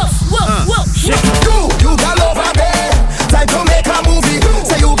 Now whoa, whoa, whoa. You got over there. Time to make a movie.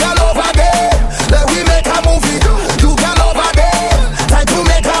 Say you got over there. Let we make a movie. You got over there. Time to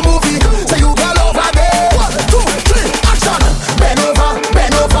make a movie. Say you got over there. 1, 2, 3, action. Bend over,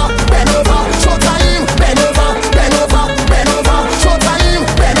 bend over, bend over. Show time. Bend over, bend over, bend over. Show time.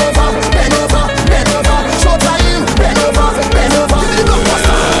 Bend over, bend over, bend over. Show time. Bend over, bend over.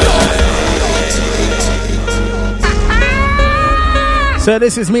 So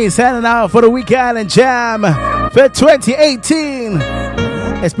this is me signing out for the Week Island Jam for 2018.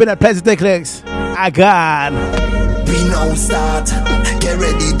 It's been a pleasure, Dick Licks. I got. We now start, get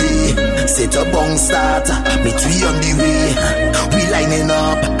ready day. Set a bong start, meet we on the way. We lining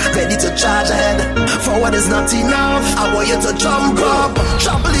up, ready to charge ahead. Forward is not enough, I want you to jump up.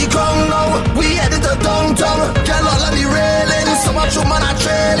 Trample the ground now, we headed to downtown. Girl all on the railing, so much woman are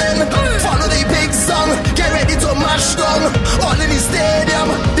trailing. Follow the big song, get ready to mash down. All in the stadium,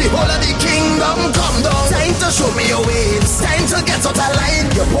 the whole of the kingdom come down. Time to show me your waves, time to get out of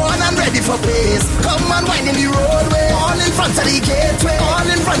line. You're born and ready for pace. Come and wind in the roadway. All in front of the gateway, all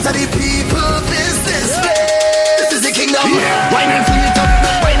in front of the people. This place, this is the kingdom. Yeah. Wine and free it up,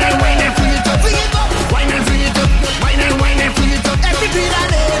 wine and free it up, free it up. Wine and free it up, wine and free it up. Every beat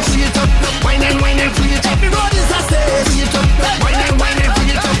and edge, free it up. Wine and free it up. Every road is a stage, free it up. Wine and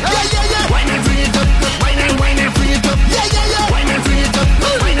free it up. Yeah, yeah, yeah. Wine and free it up, wine and free it up. Yeah, yeah, yeah. Wine and free it up,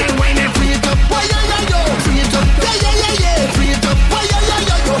 wine and free it up. Why yeah, yeah, yo, free it up. Yeah, yeah, yeah, yeah, free it up. Why yeah, yeah,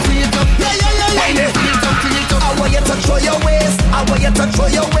 yeah, yo, free it up. Yeah, yeah, yeah, yeah. Wine and free it up, free it up. I want you to throw your waist. I want you to throw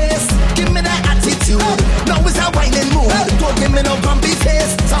your waist. Give me that attitude. Now it's a whining mood. Don't give me no grumpy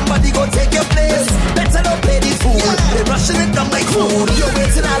face. Somebody go take your place. Better don't play the fool. They're rushing it down like food. You're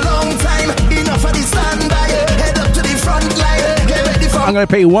waiting a long time. Enough of the standby. Head up to the front line. Get ready for. I'm gonna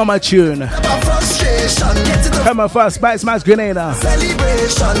play one more tune. Come on first, Spice Max Grenada.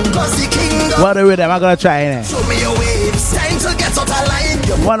 Celebration, cause the kingdom. What a rhythm, I'm gonna try it. Show me your waves. Time to get out of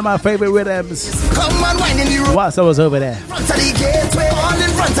line. One of my favorite rhythms. Come on, wine in the room. Whilst I was over there. Front of the gateway, all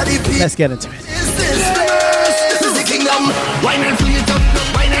in front of the people. Let's get into it. This is the kingdom. Wine and free it up.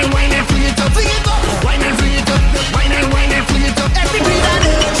 Wine and free it up. Free it up. Wine and free it up. Wine and free it up. Every beat and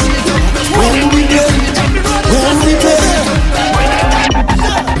edge, free it up. When we play, when we play,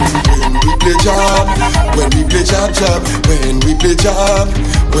 job, when we play job, when we play job,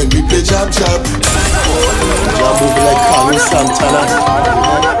 when we play job. Job move like Carlos Santana.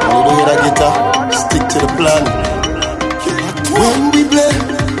 You don't hear that guitar? Stick to the plan. When we play,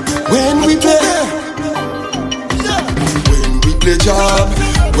 when we play, when we play job,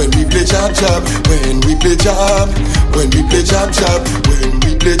 when we play job, when we play job, when we play job, when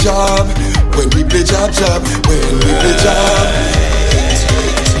we play job, when we play job, when we play job.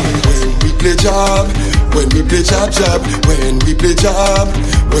 Play job, when we play job, when we play job,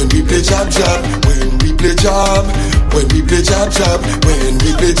 when we play job, when we play job, when we play job, when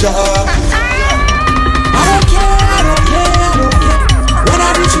we play job. I don't care. When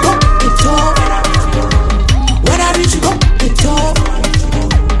I reach you go, it's all. When I reach you go, it's all.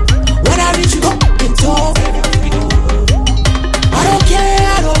 When I reach you go, it's all. I don't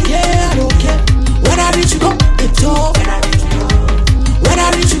care. When I reach you go, it's all. When I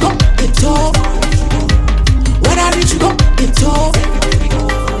reach you go, it's all. When I reach you go, it's all.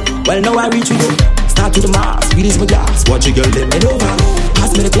 Well, now I reach you go. Start to the mass, release my gas. Watch your girl, let me over.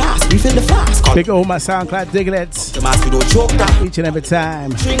 Pass me the glass, refill the flask. Pick up my SoundCloud Diglets. The mask, you don't choke that. Each and every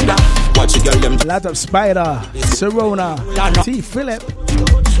time. Drink that. Watch your girl, them. A lot of Spider, Serona, T. Philip,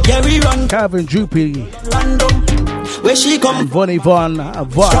 yeah, we run. Calvin Droopy, Random. Where she come? And Vonnie Von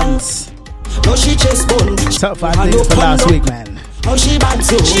Vons. No, she chase bone. Top 5 things for last week, man. How she bad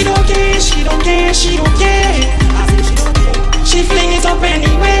so? She don't care. She fling it up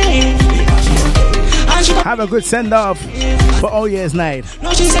anyway. And she have a good send off for All Year's Night.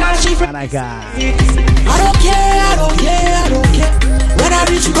 No, she said she and I got. I don't care. When I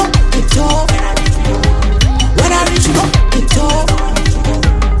reach you go, it's all. When I reach you go, it's all.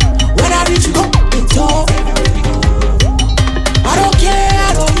 When I reach you go, it's all. I don't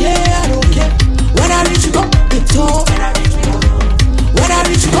care. When I reach you go, it's all. When I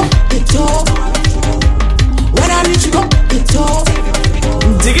reach you go, it's all. When I reach you go, it's all.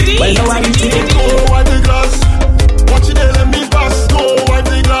 Diggity! Well, now I need it. Go wipe the glass. Watch it, let me pass. Go wipe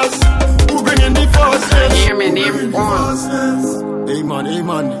the glass. Who bringing the first? Hear me, name one. Hey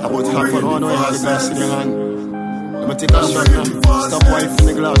man, about half an hour I have the glass in your hand. I'm gonna take a shot now. Stop wiping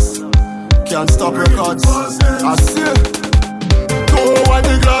the glass. Can't stop records. I see. Go wipe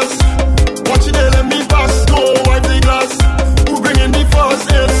the glass. Watch it, let me pass. Go wipe the glass. Who bringing the first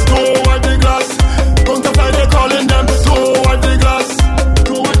hits? Go wipe the glass. Don't the fly, they calling them. Go wipe the glass.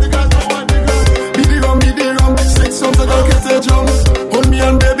 Go wipe the glass. Go wipe the glass. Beat the rum. 6 songs I got get the drums. Hold me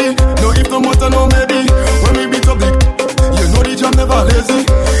and baby. No if no matter no maybe. When we beat up the, you know the jam never lazy.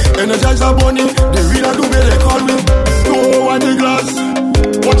 Energize our bunny. They really do where they call me. Go wipe the glass.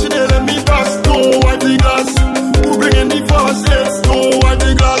 Watch it, let me pass. Go wipe the glass. Who bringing the first hits? Go wipe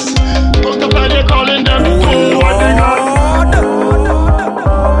the glass. Don't the fly, they calling them.